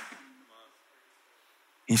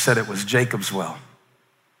 He said it was Jacob's well.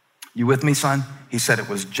 You with me, son? He said it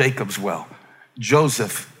was Jacob's well.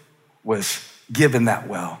 Joseph was given that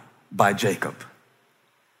well by Jacob.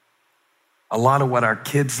 A lot of what our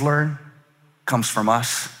kids learn comes from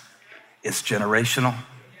us. It's generational.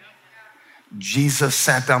 Jesus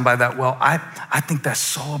sat down by that well. I think that's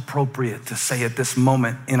so appropriate to say at this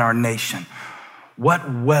moment in our nation. What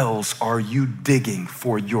wells are you digging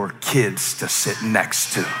for your kids to sit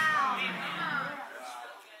next to?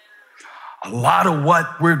 A lot of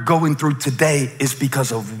what we're going through today is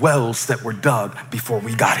because of wells that were dug before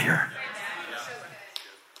we got here.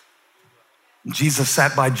 Jesus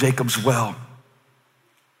sat by Jacob's well.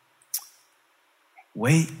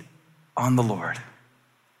 Wait on the Lord.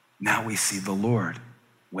 Now we see the Lord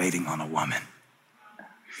waiting on a woman.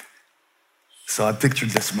 So I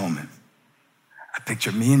pictured this moment. I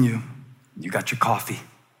picture me and you got your coffee,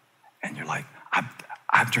 and you're like,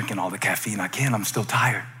 I'm drinking all the caffeine I can. I'm still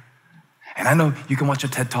tired. And I know you can watch a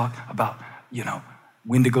TED Talk about,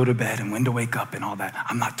 when to go to bed and when to wake up and all that.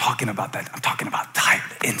 I'm not talking about that. I'm talking about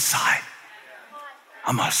tired inside.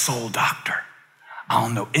 I'm a soul doctor. I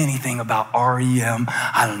don't know anything about REM.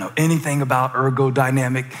 I don't know anything about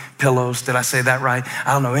ergodynamic pillows. Did I say that right?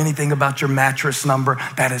 I don't know anything about your mattress number.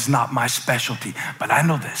 That is not my specialty. But I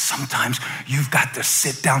know that sometimes you've got to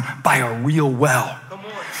sit down by a real well.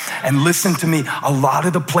 And listen to me, a lot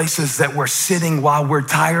of the places that we're sitting while we're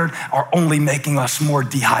tired are only making us more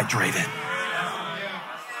dehydrated.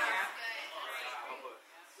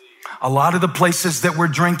 A lot of the places that we're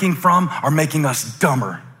drinking from are making us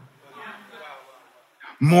dumber,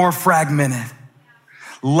 more fragmented,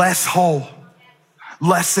 less whole,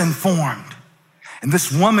 less informed. And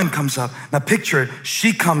this woman comes up. Now picture it,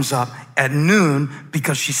 she comes up at noon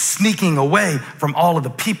because she's sneaking away from all of the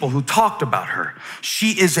people who talked about her.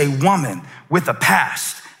 She is a woman with a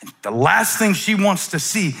past. The last thing she wants to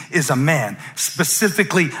see is a man,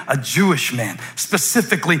 specifically a Jewish man,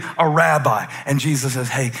 specifically a rabbi. And Jesus says,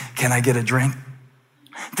 hey, can I get a drink?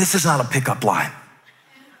 This is not a pickup line.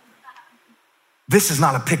 This is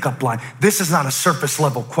not a pickup line. This is not a surface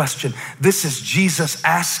level question. This is Jesus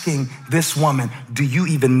asking this woman, do you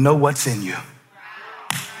even know what's in you?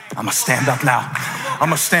 I'm gonna stand up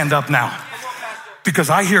now.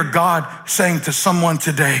 Because I hear God saying to someone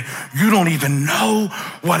today, you don't even know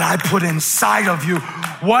what I put inside of you.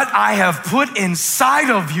 What I have put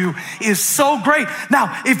inside of you is so great.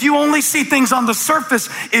 Now, if you only see things on the surface,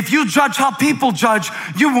 if you judge how people judge,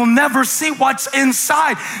 you will never see what's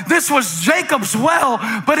inside. This was Jacob's well,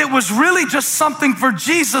 but it was really just something for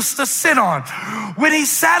Jesus to sit on. When he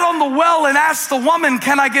sat on the well and asked the woman,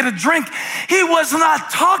 can I get a drink? He was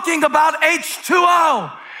not talking about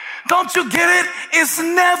H2O. Don't you get it? It's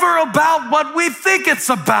never about what we think it's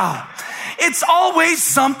about. It's always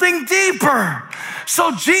something deeper.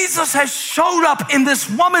 So Jesus has showed up in this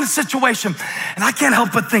woman's situation. And I can't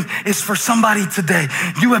help but think it's for somebody today.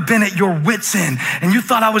 You have been at your wit's end and you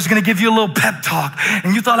thought I was going to give you a little pep talk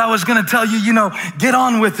and you thought I was going to tell you, get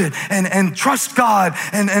on with it and trust God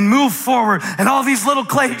and move forward and all these little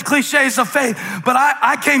cliches of faith. But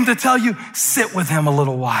I came to tell you, sit with him a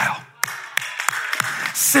little while.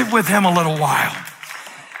 Sit with him a little while.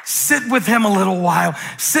 Sit with him a little while.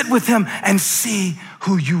 Sit with him and see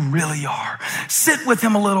who you really are. Sit with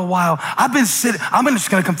him a little while. I'm just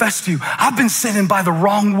going to confess to you, I've been sitting by the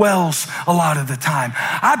wrong wells a lot of the time.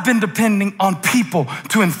 I've been depending on people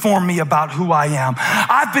to inform me about who I am.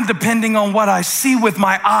 I've been depending on what I see with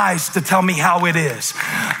my eyes to tell me how it is.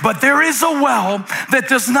 But there is a well that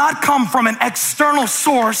does not come from an external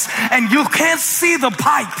source and you can't see the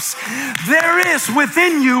pipes. There is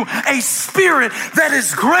within you a spirit that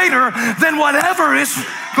is greater than whatever is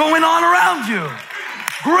going on around you.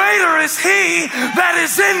 Greater is he that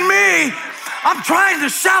is in me. I'm trying to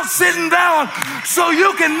shout sitting down so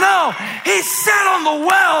you can know. He sat on the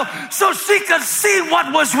well so she could see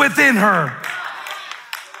what was within her.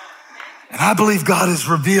 And I believe God is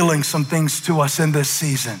revealing some things to us in this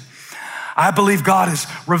season. I believe God is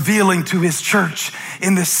revealing to his church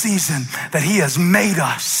in this season that he has made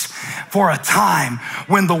us for a time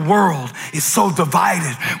when the world is so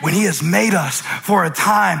divided, when he has made us for a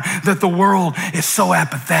time that the world is so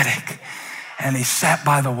apathetic. And he sat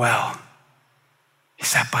by the well. He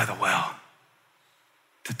sat by the well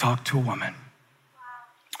to talk to a woman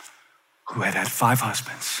who had had 5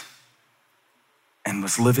 husbands and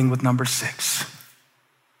was living with number 6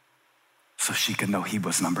 so she could know he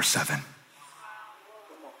was number 7.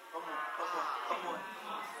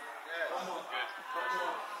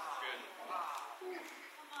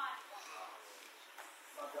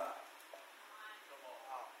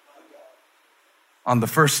 On the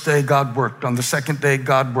first day, God worked. On the second day,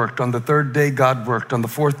 God worked. On the third day, God worked. On the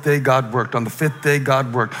fourth day, God worked. On the fifth day,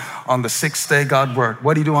 God worked. On the sixth day, God worked.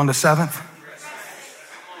 What did he do on the 7th?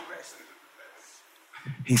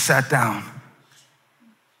 He sat down,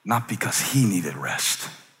 not because he needed rest,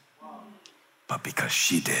 but because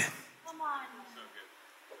she did.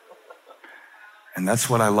 And that's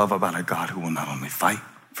what I love about a God who will not only fight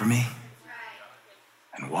for me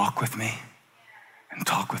and walk with me and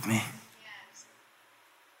talk with me,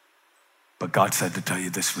 but God said to tell you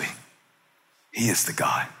this week, he is the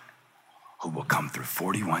God who will come through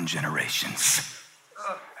 41 generations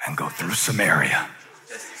and go through Samaria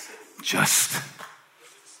just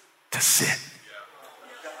to sit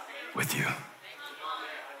with you.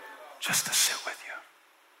 Just to sit with you.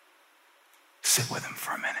 Sit with him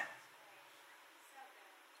for a minute.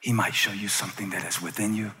 He might show you something that is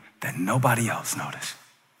within you that nobody else noticed.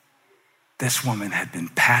 This woman had been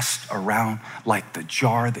passed around like the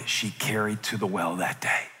jar that she carried to the well that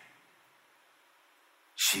day.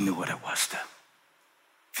 She knew what it was to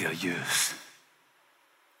feel used.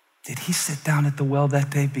 Did he sit down at the well that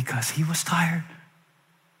day because he was tired?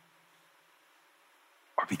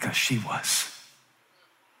 Or because she was?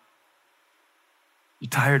 You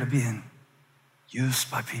tired of being used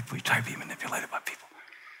by people? You tired of being manipulated by people?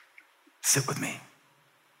 Sit with me.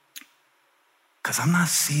 Because I'm not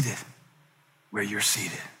seated where you're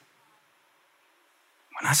seated.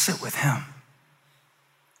 When I sit with him,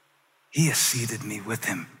 he has seated me with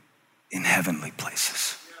him in heavenly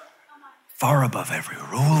places, far above every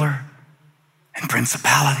ruler and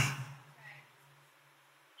principality.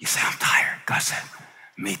 You say, I'm tired. God said,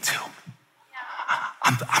 me too.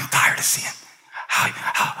 I'm tired of seeing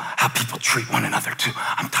how people treat one another too.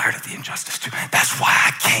 I'm tired of the injustice too. That's why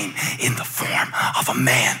I came in the form of a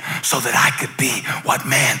man so that I could be what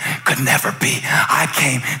man could never be. I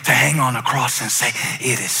came to hang on a cross and say,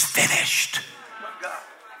 it is finished,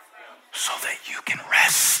 so that you can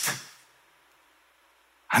rest.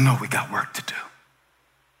 I know we got work to do,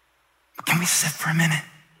 but can we sit for a minute?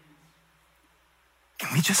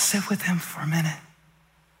 Can we just sit with him for a minute?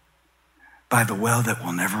 By the well that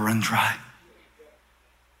will never run dry.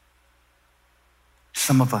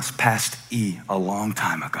 Some of us passed E a long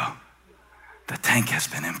time ago. The tank has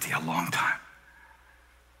been empty a long time.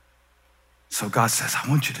 So God says, I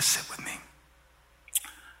want you to sit with me.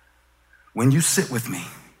 When you sit with me,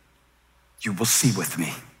 you will see with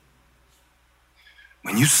me.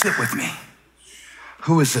 When you sit with me,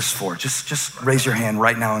 who is this for? Just raise your hand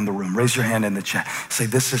right now in the room. Raise your hand in the chat. Say,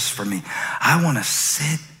 this is for me. I want to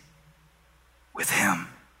sit with him.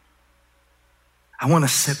 I want to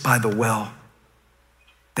sit by the well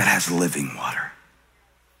that has living water.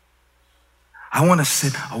 I want to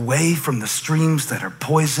sit away from the streams that are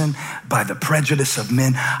poisoned by the prejudice of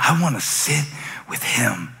men. I want to sit with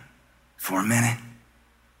him for a minute.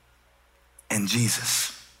 And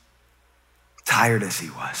Jesus, tired as he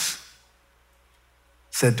was,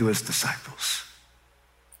 said to his disciples,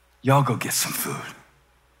 y'all go get some food.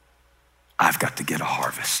 I've got to get a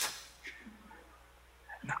harvest.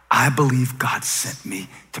 Now, I believe God sent me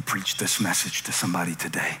to preach this message to somebody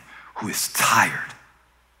today who is tired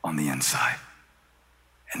on the inside.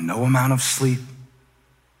 And no amount of sleep,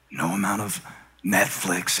 no amount of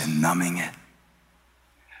Netflix and numbing it,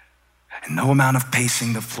 and no amount of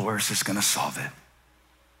pacing the floors is gonna solve it.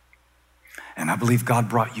 And I believe God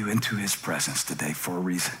brought you into his presence today for a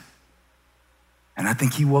reason. And I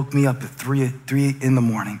think he woke me up at 3 in the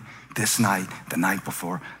morning this night, the night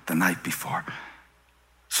before,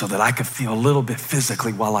 so that I could feel a little bit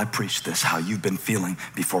physically while I preach this, how you've been feeling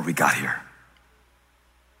before we got here.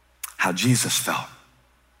 How Jesus felt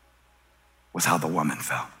was how the woman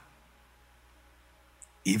felt.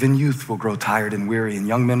 Even youth will grow tired and weary, and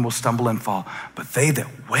young men will stumble and fall, but they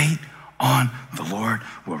that wait on the Lord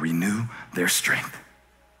will renew their strength.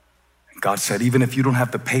 And God said, even if you don't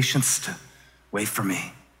have the patience to wait for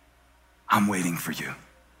me, I'm waiting for you.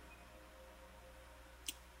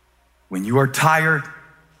 When you are tired,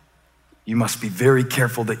 you must be very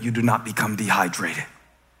careful that you do not become dehydrated.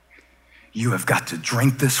 You have got to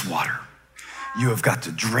drink this water. You have got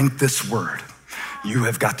to drink this word. You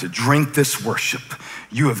have got to drink this worship.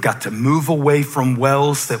 You have got to move away from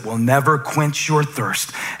wells that will never quench your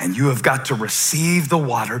thirst. And you have got to receive the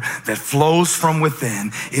water that flows from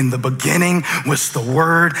within. In the beginning was the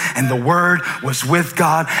Word, and the Word was with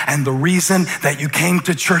God. And the reason that you came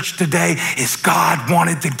to church today is God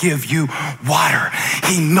wanted to give you water.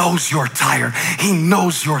 He knows you're tired. He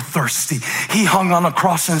knows you're thirsty. He hung on a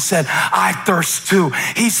cross and said, I thirst too.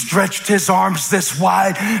 He stretched his arms this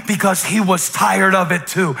wide because he was tired of it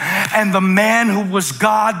too. And the man who was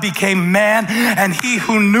God became man, and he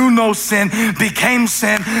who knew no sin became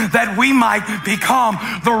sin, that we might become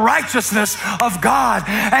the righteousness of God.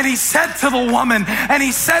 And he said to the woman, and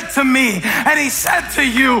he said to me, and he said to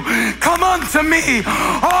you, come unto me,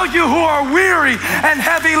 all you who are weary and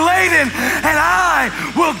heavy laden, and I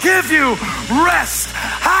will give you rest.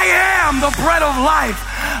 I am the bread of life.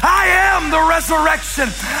 I am the resurrection.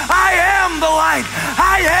 I am the light.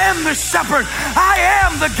 I am the shepherd. I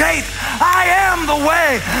am the gate. I am the way.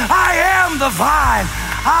 I am the vine.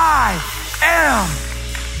 I am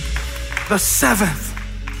the seventh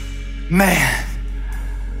man.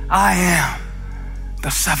 I am the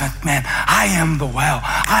seventh man. I am the well.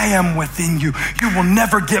 I am within you. You will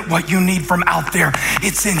never get what you need from out there.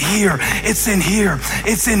 It's in here. It's in here.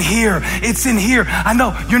 It's in here. It's in here. I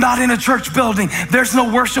know you're not in a church building. There's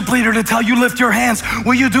no worship leader to tell you lift your hands.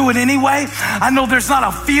 Will you do it anyway? I know there's not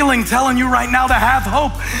a feeling telling you right now to have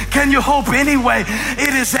hope. Can you hope anyway?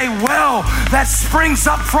 It is a well that springs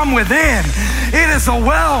up from within. It is a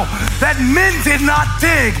well that men did not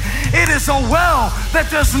dig. It is a well that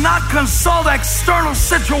does not consult external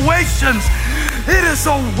situations. It is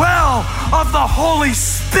a well of the Holy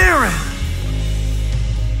Spirit.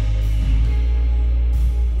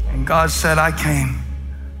 And God said, I came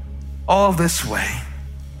all this way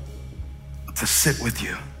to sit with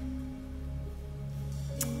you,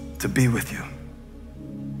 to be with you.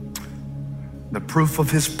 The proof of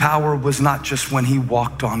his power was not just when he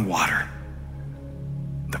walked on water.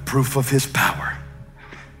 The proof of his power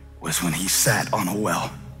was when he sat on a well.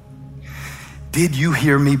 Did you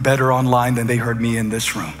hear me better online than they heard me in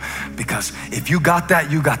this room? Because if you got that,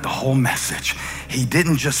 you got the whole message. He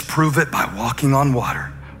didn't just prove it by walking on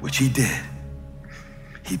water, which he did.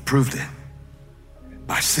 He proved it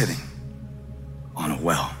by sitting on a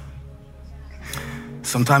well.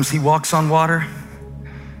 Sometimes he walks on water,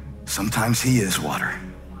 sometimes he is water.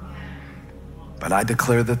 But I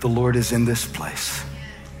declare that the Lord is in this place.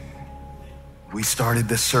 We started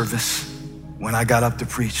this service when I got up to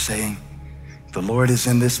preach saying, the Lord is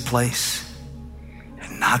in this place,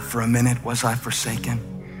 and not for a minute was I forsaken.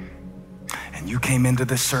 And you came into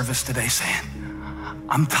this service today saying,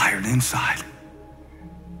 I'm tired inside.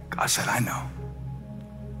 God said, I know.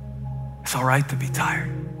 It's all right to be tired.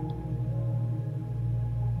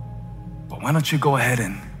 But why don't you go ahead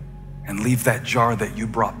and leave that jar that you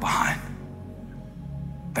brought behind?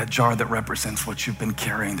 That jar that represents what you've been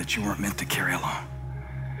carrying that you weren't meant to carry alone.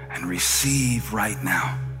 And receive right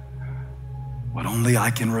now what only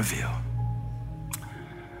I can reveal.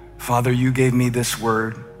 Father, you gave me this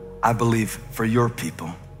word, I believe, for your people.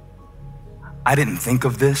 I didn't think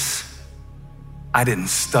of this. I didn't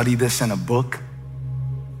study this in a book.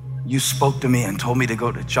 You spoke to me and told me to go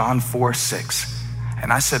to John 4:6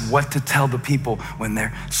 And I said, what to tell the people when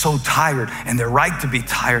they're so tired, and they're right to be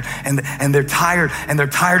tired, and they're tired, and they're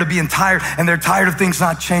tired of being tired, and they're tired of things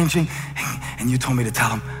not changing. And you told me to tell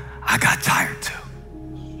them, I got tired too.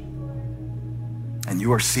 And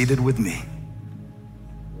you are seated with me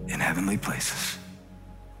in heavenly places.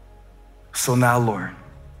 So now, Lord,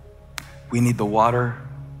 we need the water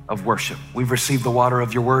of worship. We've received the water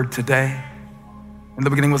of your word today. In the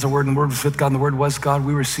beginning was a word, and the word was with God, and the word was God.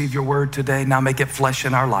 We receive your word today. Now make it flesh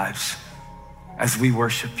in our lives as we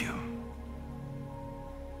worship you.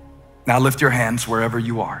 Now lift your hands wherever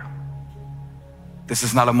you are. This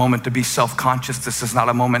is not a moment to be self-conscious. This is not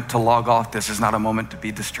a moment to log off. This is not a moment to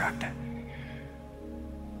be distracted.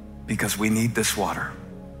 Because we need this water.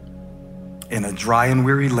 In a dry and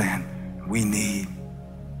weary land, we need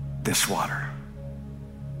this water.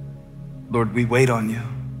 Lord, we wait on you.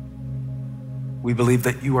 We believe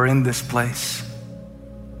that you are in this place.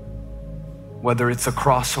 Whether it's a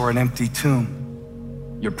cross or an empty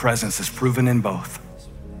tomb, your presence is proven in both.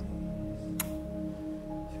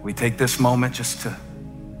 We take this moment just to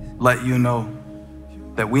let you know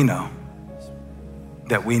that we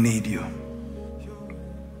need you.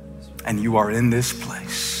 And you are in this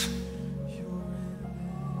place.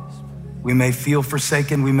 We may feel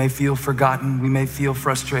forsaken, we may feel forgotten, we may feel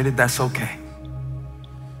frustrated. That's okay.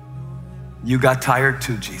 You got tired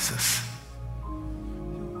too, Jesus.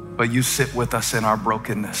 But you sit with us in our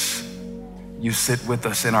brokenness. You sit with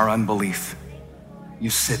us in our unbelief. You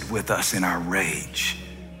sit with us in our rage.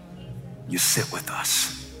 You sit with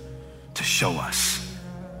us to show us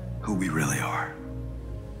who we really are.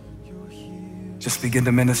 Just begin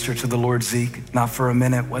to minister to the Lord, Zeke. Not for a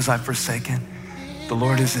minute was I forsaken. The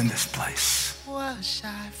Lord is in this place. Was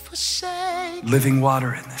I forsaken? Living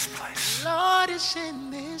water in this place. Lord is in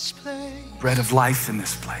this place. Bread of life in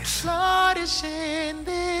this place. Lord is in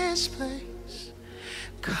this place.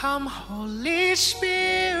 Come, Holy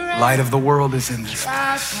Spirit. Light of the world is in this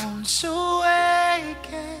Dry place. bones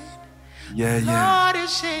awaken. Yeah. Lord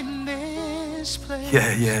is in this place.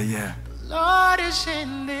 Yeah. Lord is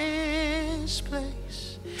in this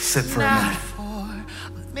place. Sit for a Not minute.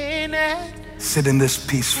 for a minute. Sit in this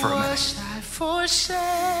peace for a minute. Was I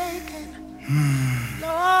forsaken?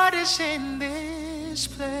 Lord is in this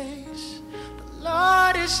place. The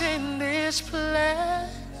Lord is in this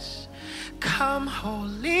place. Come,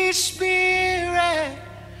 Holy Spirit.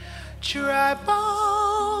 Dry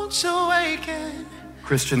bones awaken.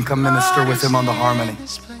 Christian, come minister with him on the harmony.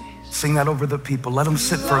 This place. Sing that over the people. Let them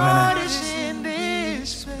sit for a Lord minute. is in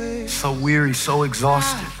this place. So weary, so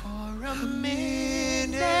exhausted. For a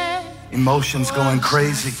minute. Emotions going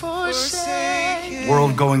crazy. Forsaken.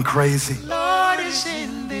 World going crazy. Lord is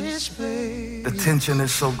in this place. The tension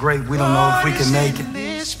is so great, we don't know if we can make it.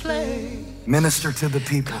 This place. Minister to the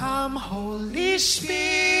people. Come, Holy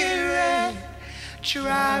Spirit.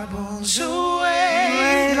 Dry bones awaken.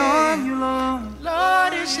 Wait on you, Lord.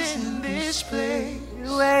 Lord is in this place.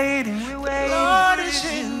 We're waiting. Lord is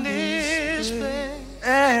in this place.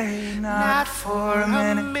 Hey, Not for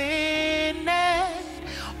a minute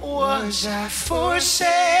was I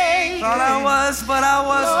forsaken. Thought I was, but I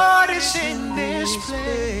wasn't. Lord is in this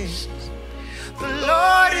place. The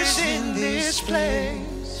Lord is in this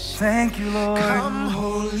place. Thank you, Lord. Come,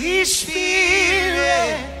 Holy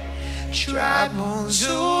Spirit. Dry bones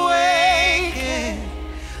awaken.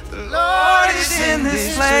 The Lord is in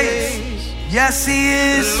this place. Yes, he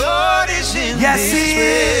is. The Lord is in Yes, this he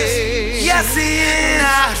place. is. Yes, he is.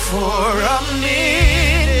 Not for a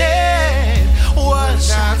minute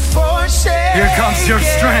was I forsaken. Here comes your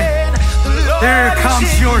strength. Here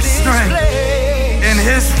comes your strength. In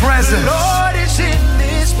his presence. The Lord is in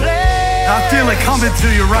this place. I feel it coming to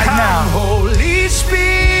you right now. Holy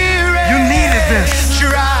Spirit. You needed this.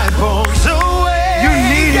 Dry bones away. You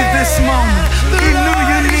needed this moment. He knew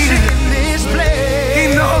you needed it. He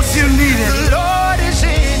knows you need it. The Lord is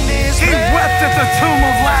in this He place. wept at the tomb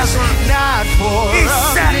of Lazarus. Not for He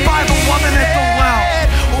sat by the woman at the well.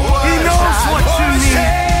 He knows what you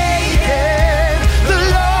need. The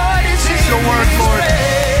Lord is in your word, this Lord.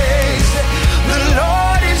 place. The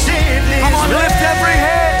Lord is in this Come on, lift every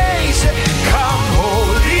hand. place. Come,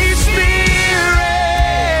 Holy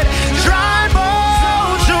Spirit. Dry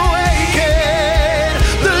bones awaken.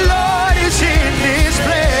 The Lord is in this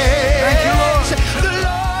place. Thank you, Lord. The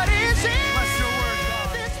Lord is in Bless your word, God.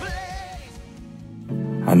 this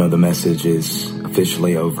place. I know the message is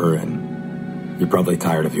officially over and you're probably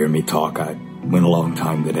tired of hearing me talk. I went a long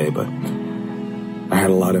time today, but I had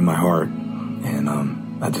a lot in my heart, and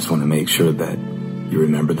I just want to make sure that you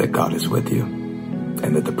remember that God is with you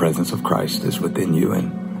and that the presence of Christ is within you.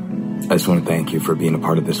 And I just want to thank you for being a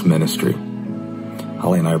part of this ministry.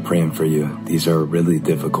 Holly and I are praying for you. These are really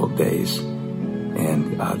difficult days,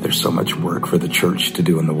 and there's so much work for the church to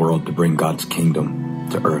do in the world to bring God's kingdom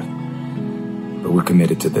to earth. But we're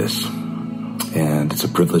committed to this, and it's a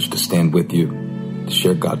privilege to stand with you, to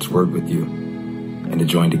share God's word with you, and to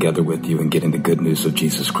join together with you in getting the good news of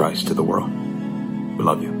Jesus Christ to the world. We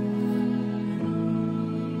love you.